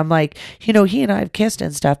her. And I'm like, he and I have kissed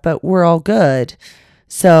and stuff, but we're all good.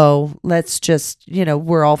 So let's just,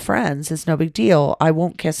 we're all friends. It's no big deal. I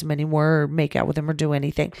won't kiss him anymore or make out with him or do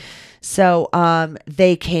anything. So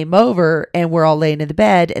they came over and we're all laying in the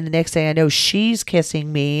bed. And the next thing I know, she's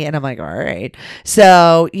kissing me. And I'm like, all right.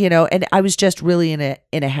 So, and I was just really in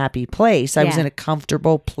a happy place. I was in a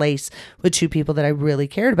comfortable place with two people that I really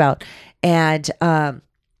cared about. And the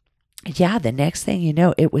next thing you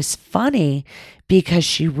know, it was funny because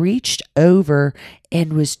she reached over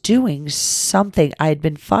and was doing something. I had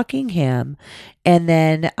been fucking him. And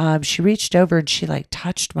then she reached over and she like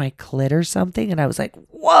touched my clit or something. And I was like,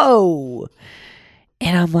 whoa.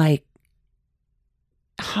 And I'm like,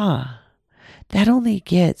 that only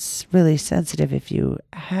gets really sensitive if you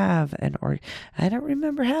have I don't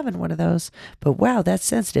remember having one of those, but wow, that's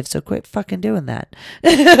sensitive. So quit fucking doing that.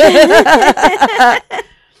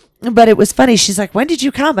 But it was funny. She's like, when did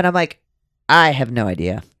you come? And I'm like, I have no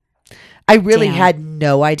idea. I really had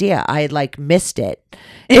no idea. I had like missed it.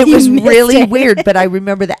 It was really weird, but I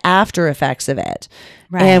remember the after effects of it.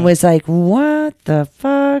 Right. And was like, what the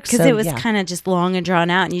fuck? Because it was kind of just long and drawn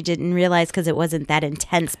out and you didn't realize because it wasn't that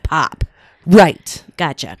intense pop. Right.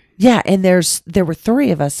 Gotcha. Yeah, and there were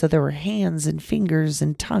three of us, so there were hands and fingers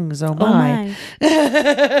and tongues. Oh my.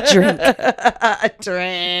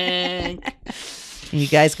 Drink. You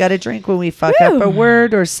guys got to drink when we fuck up a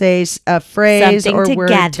word or say a phrase something or together.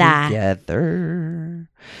 Word together.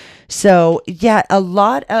 So, yeah, a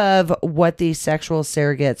lot of what these sexual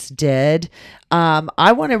surrogates did,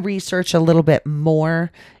 I want to research a little bit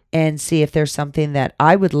more and see if there's something that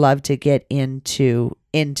I would love to get into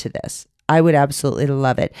this. I would absolutely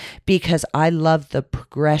love it because I love the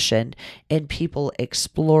progression and people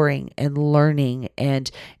exploring and learning and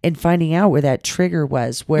finding out where that trigger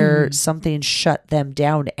was, where something shut them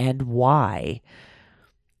down and why.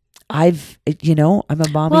 I'm a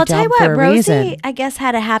mommy well, I'll tell you for what, a Rosie, reason. I guess,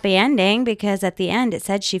 had a happy ending because at the end it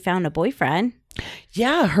said she found a boyfriend.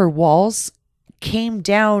 Yeah, her walls came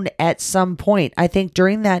down at some point. I think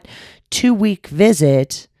during that 2-week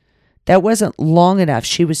visit, that wasn't long enough.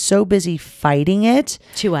 She was so busy fighting it.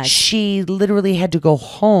 She literally had to go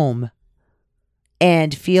home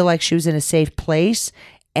and feel like she was in a safe place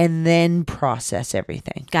and then process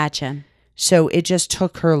everything. Gotcha. So it just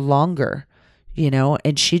took her longer.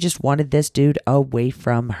 and she just wanted this dude away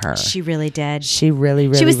from her. She really did. She really,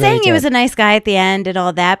 really, She was really saying he did. was a nice guy at the end and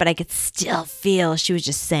all that, but I could still feel she was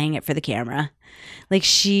just saying it for the camera. Like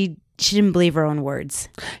she didn't believe her own words.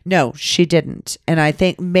 No, she didn't. And I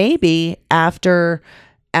think maybe after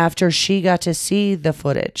she got to see the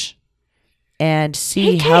footage and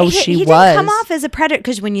see how she he was. Didn't come off as a predator,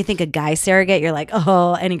 because when you think a guy surrogate, you're like,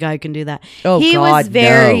 oh, any guy can do that. Oh, he God, was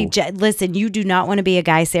very no. listen, you do not want to be a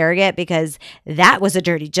guy surrogate, because that was a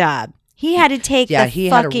dirty job. He had to take Yeah, the he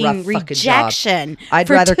had a fucking rough fucking rejection I'd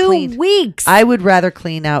for rather 2 weeks. I would rather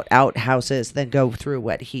clean out outhouses than go through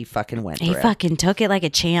what he fucking went He through. fucking took it like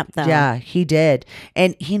a champ, though. Yeah, he did.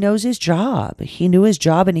 And he knows his job. He knew his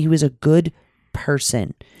job, and he was a good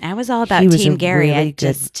person. I was all about He was Team a Gary. really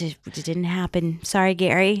It didn't happen. Sorry,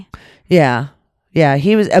 Gary. Yeah. Yeah,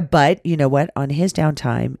 he was. But you know what? On his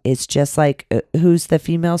downtime, it's just like, who's the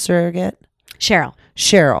female surrogate? Cheryl.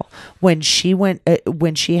 When she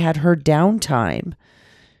had her downtime,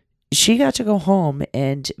 she got to go home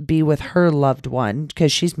and be with her loved one,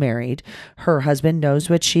 because she's married. Her husband knows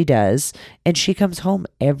what she does, and she comes home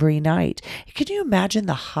every night. Can you imagine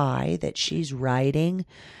the high that she's riding,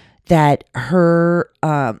 that her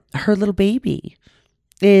little baby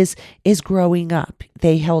is growing up?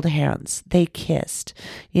 They held hands, they kissed,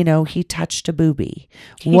 he touched a boobie,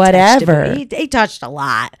 whatever. He touched a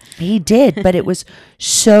lot. He did, but it was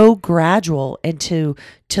so gradual, and to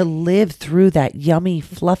live through that yummy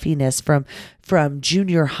fluffiness from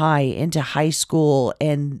junior high into high school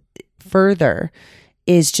and further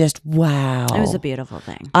is just wow. It was a beautiful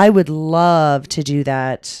thing. I would love to do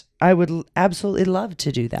that. I would absolutely love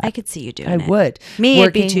to do that. I could see you doing I it. would. Me,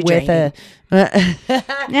 it'd be too draining.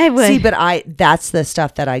 I would. See, but that's the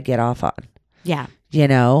stuff that I get off on. Yeah.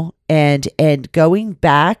 And going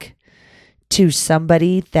back to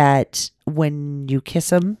somebody that when you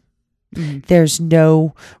kiss them, there's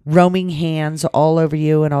no roaming hands all over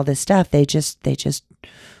you and all this stuff. They just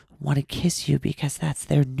want to kiss you because that's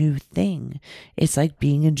their new thing. It's like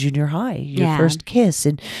being in junior high, your first kiss,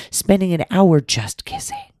 and spending an hour just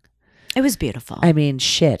kissing. It was beautiful. I mean,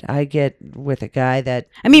 shit, I get with a guy that...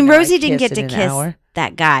 Rosie didn't get to kiss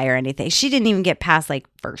that guy or anything. She didn't even get past,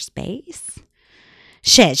 first base.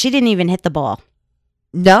 Shit, she didn't even hit the ball.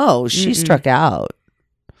 No, she struck out.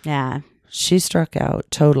 Yeah. She struck out,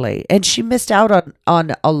 totally. And she missed out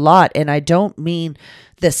on a lot. And I don't mean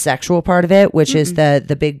the sexual part of it, which is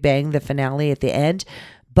the big bang, the finale at the end.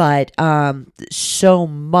 But so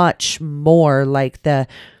much more, like the...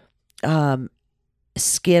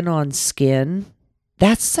 skin on skin.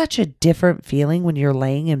 That's such a different feeling when you're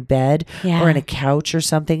laying in bed or in a couch or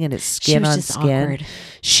something, and it's skin on skin. Awkward.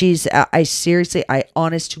 She's I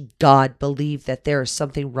honest to God believe that there is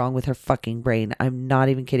something wrong with her fucking brain. I'm not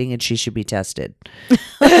even kidding, and she should be tested.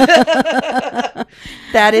 That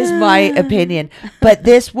is my opinion. But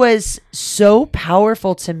this was so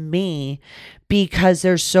powerful to me, because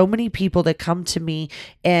there's so many people that come to me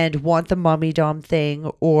and want the mommy dom thing,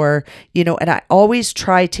 or, and I always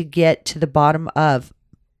try to get to the bottom of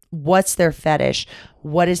what's their fetish,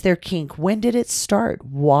 what is their kink, when did it start,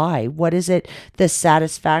 why, what is it, the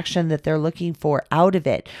satisfaction that they're looking for out of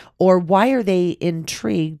it, or why are they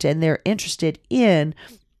intrigued and they're interested in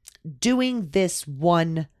doing this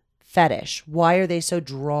one fetish, why are they so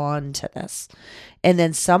drawn to this? And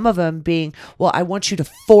then some of them being, well, I want you to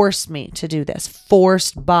force me to do this,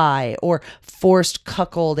 forced by, or forced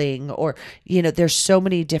cuckolding, or, there's so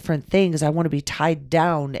many different things. I want to be tied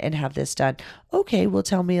down and have this done. Okay, well,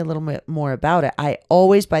 tell me a little bit more about it. I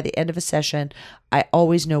always, by the end of a session, I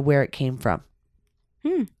always know where it came from.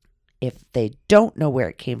 If they don't know where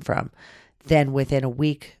it came from, then within a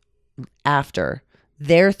week after,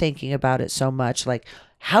 they're thinking about it so much, like,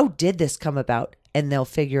 how did this come about? And they'll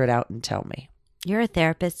figure it out and tell me. You're a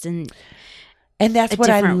therapist, and that's what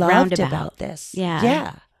I loved about this.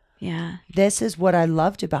 Yeah. This is what I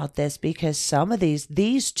loved about this, because some of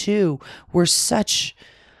these two were such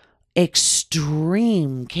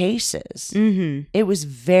extreme cases. It was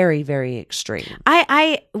very, very extreme.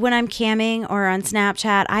 I when I'm camming or on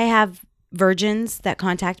Snapchat, I have virgins that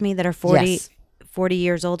contact me that are 40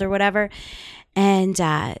 years old or whatever, and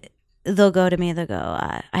they'll go to me, they'll go,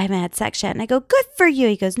 I haven't had sex yet. And I go, good for you.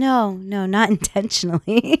 He goes, no, not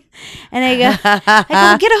intentionally. And I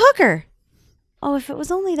go, get a hooker. Oh, if it was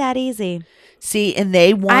only that easy. See, and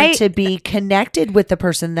they want to be connected with the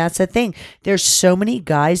person. That's the thing. There's so many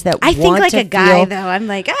guys that I think like to a guy, feel, though. I'm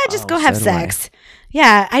like, just go have sex.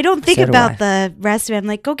 Yeah, I don't think So do about I. the rest of it. I'm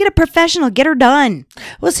like, go get a professional, get her done.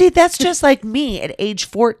 Well, see, that's just like me at age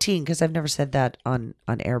 14, because I've never said that on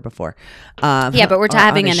air before. Yeah, but we're on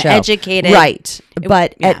having a an show. educated... Right.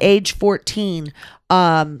 But yeah. at age 14,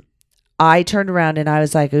 I turned around and I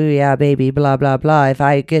was like, oh, yeah, baby, blah, blah, blah. If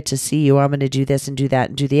I get to see you, I'm going to do this and do that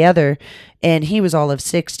and do the other. And he was all of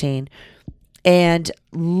 16. And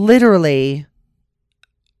literally,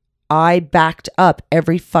 I backed up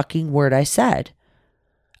every fucking word I said.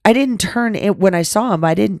 I didn't turn it when I saw him.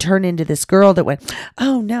 I didn't turn into this girl that went,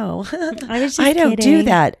 oh no, I was just I don't do kidding.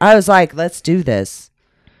 that. I was like, let's do this.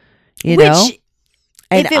 You Which, know?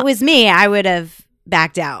 And if it was me, I would have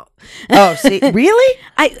backed out. oh, see, really?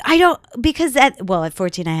 I don't, because at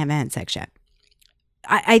 14, I haven't had sex yet.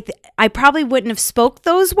 I probably wouldn't have spoke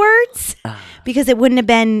those words because it wouldn't have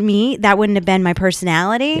been me. That wouldn't have been my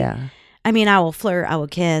personality. Yeah. I mean, I will flirt, I will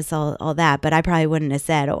kiss, all that, but I probably wouldn't have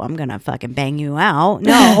said, oh, I'm going to fucking bang you out.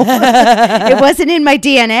 No, it wasn't in my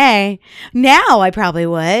DNA. Now I probably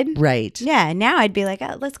would. Right. Yeah, now I'd be like,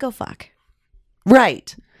 oh, let's go fuck.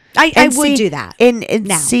 Right. I And would see- do that. And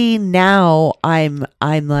now. see, now I'm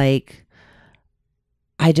like,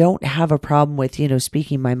 I don't have a problem with,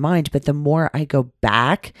 speaking my mind, but the more I go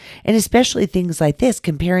back, and especially things like this,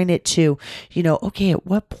 comparing it to, okay, at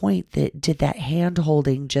what point did that hand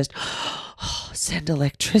holding just send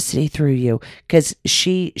electricity through you? Because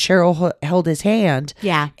Cheryl held his hand.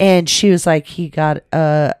 Yeah. And she was like, he got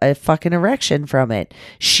a fucking erection from it.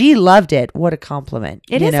 She loved it. What a compliment.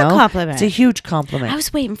 It is a compliment. It's a huge compliment. I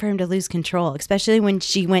was waiting for him to lose control, especially when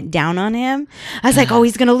she went down on him. I was like, oh,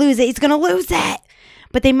 he's going to lose it. He's going to lose it.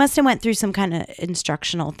 But they must have went through some kind of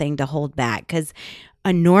instructional thing to hold back, because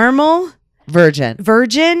a normal virgin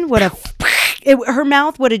would have, her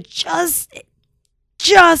mouth would have just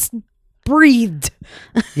breathed.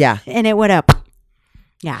 Yeah. And it would have,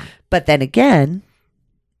 yeah. But then again,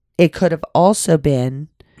 it could have also been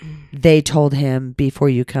they told him, before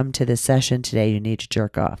you come to this session today, you need to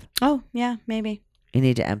jerk off. Oh, yeah, maybe. You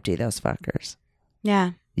need to empty those fuckers.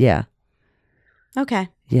 Yeah. Yeah. Okay.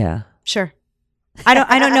 Yeah. Sure.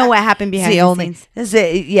 I don't know what happened behind the scenes.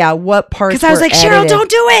 Yeah, what parts? Because I was like, Cheryl, don't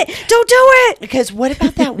do it. Don't do it. Because what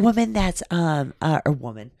about that woman that's a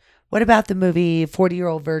woman? What about the movie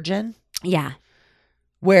 40-Year-Old Virgin? Yeah.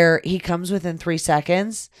 Where he comes within 3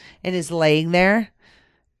 seconds and is laying there,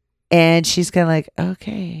 and she's kind of like,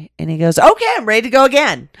 okay, and he goes, okay, I'm ready to go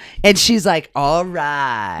again, and she's like, all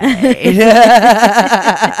right.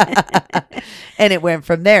 And it went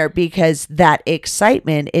from there, because that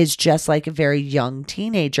excitement is just like a very young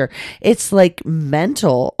teenager. It's like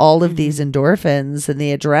mental. All of these endorphins and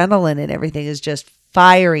the adrenaline and everything is just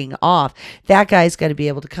firing off. That guy's got to be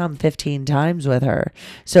able to come 15 times with her.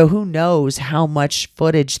 So who knows how much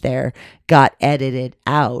footage there got edited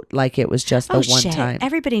out, like it was just the one time.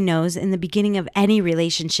 Everybody knows in the beginning of any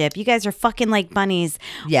relationship, you guys are fucking like bunnies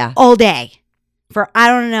Yeah. all day. For I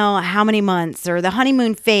don't know how many months, or the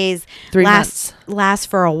honeymoon phase 3 months. lasts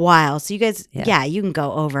for a while. So you guys, Yeah. you can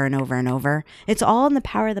go over and over and over. It's all in the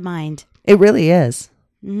power of the mind. It really is.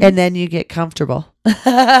 And then you get comfortable.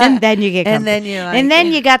 And then you get And then you're like, and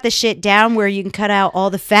then you got the shit down where you can cut out all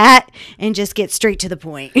the fat and just get straight to the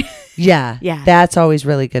point. Yeah. Yeah. That's always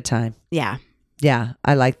really good time. Yeah, Yeah.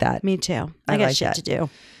 I like that. me too. I I got like shit that. to do.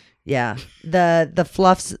 Yeah. The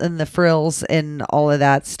fluffs and the frills and all of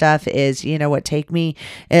that stuff is, you know what,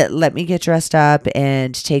 let me get dressed up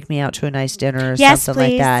and take me out to a nice dinner or Yes, something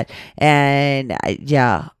please. like that. And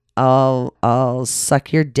I'll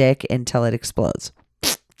suck your dick until it explodes.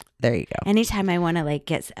 There you go. Anytime I want to like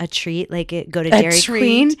get a treat, like go to A Dairy treat.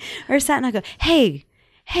 Queen or something, I'll go, hey,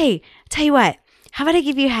 tell you what, how about I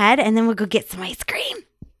give you head and then we'll go get some ice cream?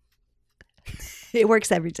 It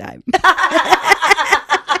works every time.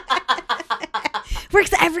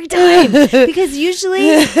 Works every time, because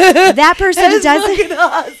usually that person doesn't.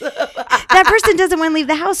 Awesome. That person doesn't want to leave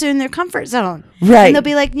the house. They're in their comfort zone, Right. And they'll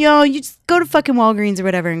be like, "No, you just go to fucking Walgreens or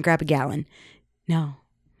whatever and grab a gallon." No,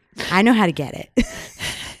 I know how to get it.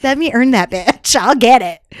 Let me earn that bitch. I'll get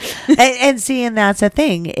it. and see, and that's the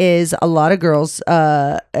thing, is a lot of girls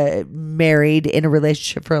married in a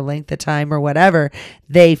relationship for a length of time or whatever,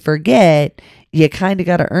 they forget you kind of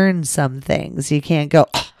got to earn some things. You can't go,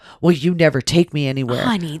 oh, well, you never take me anywhere.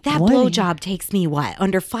 Honey, that What? blowjob takes me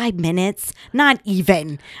under 5 minutes? Not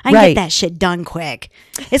even. I Right. get that shit done quick.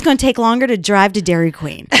 It's going to take longer to drive to Dairy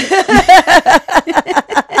Queen.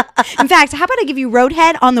 In fact, how about I give you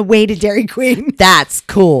Roadhead on the way to Dairy Queen? That's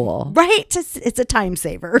cool. Right? It's a time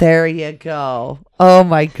saver. There you go. Oh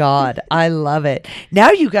my God. I love it.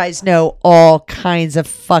 Now you guys know all kinds of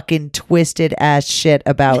fucking twisted ass shit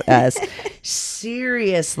about us.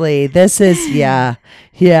 Seriously. This is, yeah,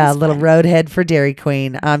 a little Roadhead for Dairy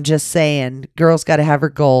Queen. I'm just saying, girl's got to have her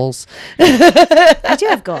goals. I do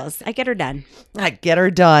have goals. I get her done. I get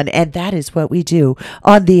her done. And that is what we do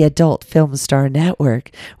on the Adult Film Star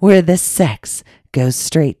Network, where the sex goes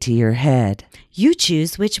straight to your head. You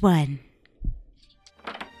choose which one.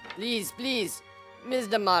 Please,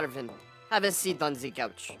 Mr. Marvin, have a seat on the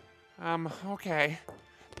couch. Okay.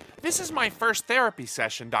 This is my first therapy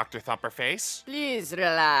session, Dr. Thumperface. Please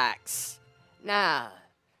relax. Now,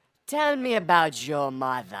 tell me about your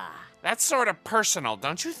mother. That's sort of personal,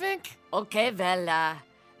 don't you think? Okay, well,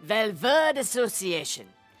 word association.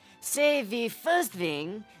 Say the first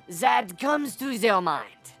thing that comes to your mind.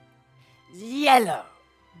 Yellow.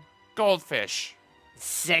 Goldfish.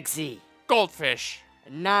 Sexy. Goldfish.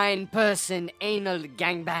 9-person anal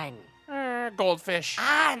gangbang. Goldfish.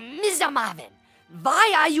 Mr. Marvin,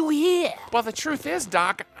 why are you here? Well, the truth is,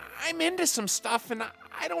 Doc, I'm into some stuff and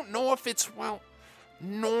I don't know if it's,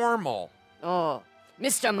 normal. Oh,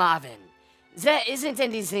 Mr. Marvin, there isn't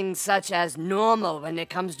anything such as normal when it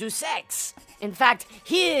comes to sex. In fact,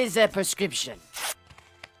 here is a prescription.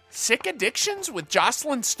 Sick Addictions with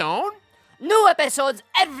Joclyn Stone? New episodes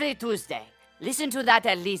every Tuesday. Listen to that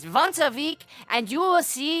at least once a week, and you will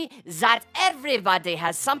see that everybody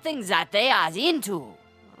has something that they are into.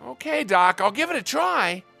 Okay, Doc, I'll give it a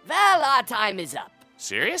try. Well, our time is up.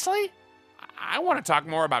 Seriously? I want to talk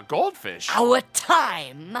more about goldfish. Our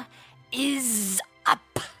time is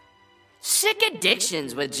up. Sick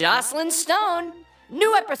Addictions with Joclyn Stone.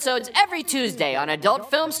 New episodes every Tuesday on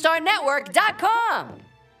AdultFilmStarNetwork.com.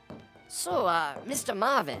 So, Mr.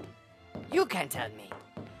 Marvin, you can tell me,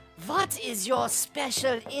 what is your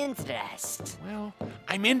special interest? Well,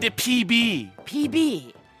 I'm into PB.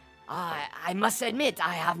 PB? I must admit,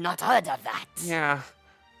 I have not heard of that. Yeah,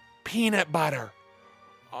 peanut butter.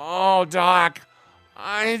 Oh, Doc,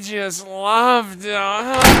 I just loved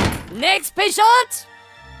it. Next patient!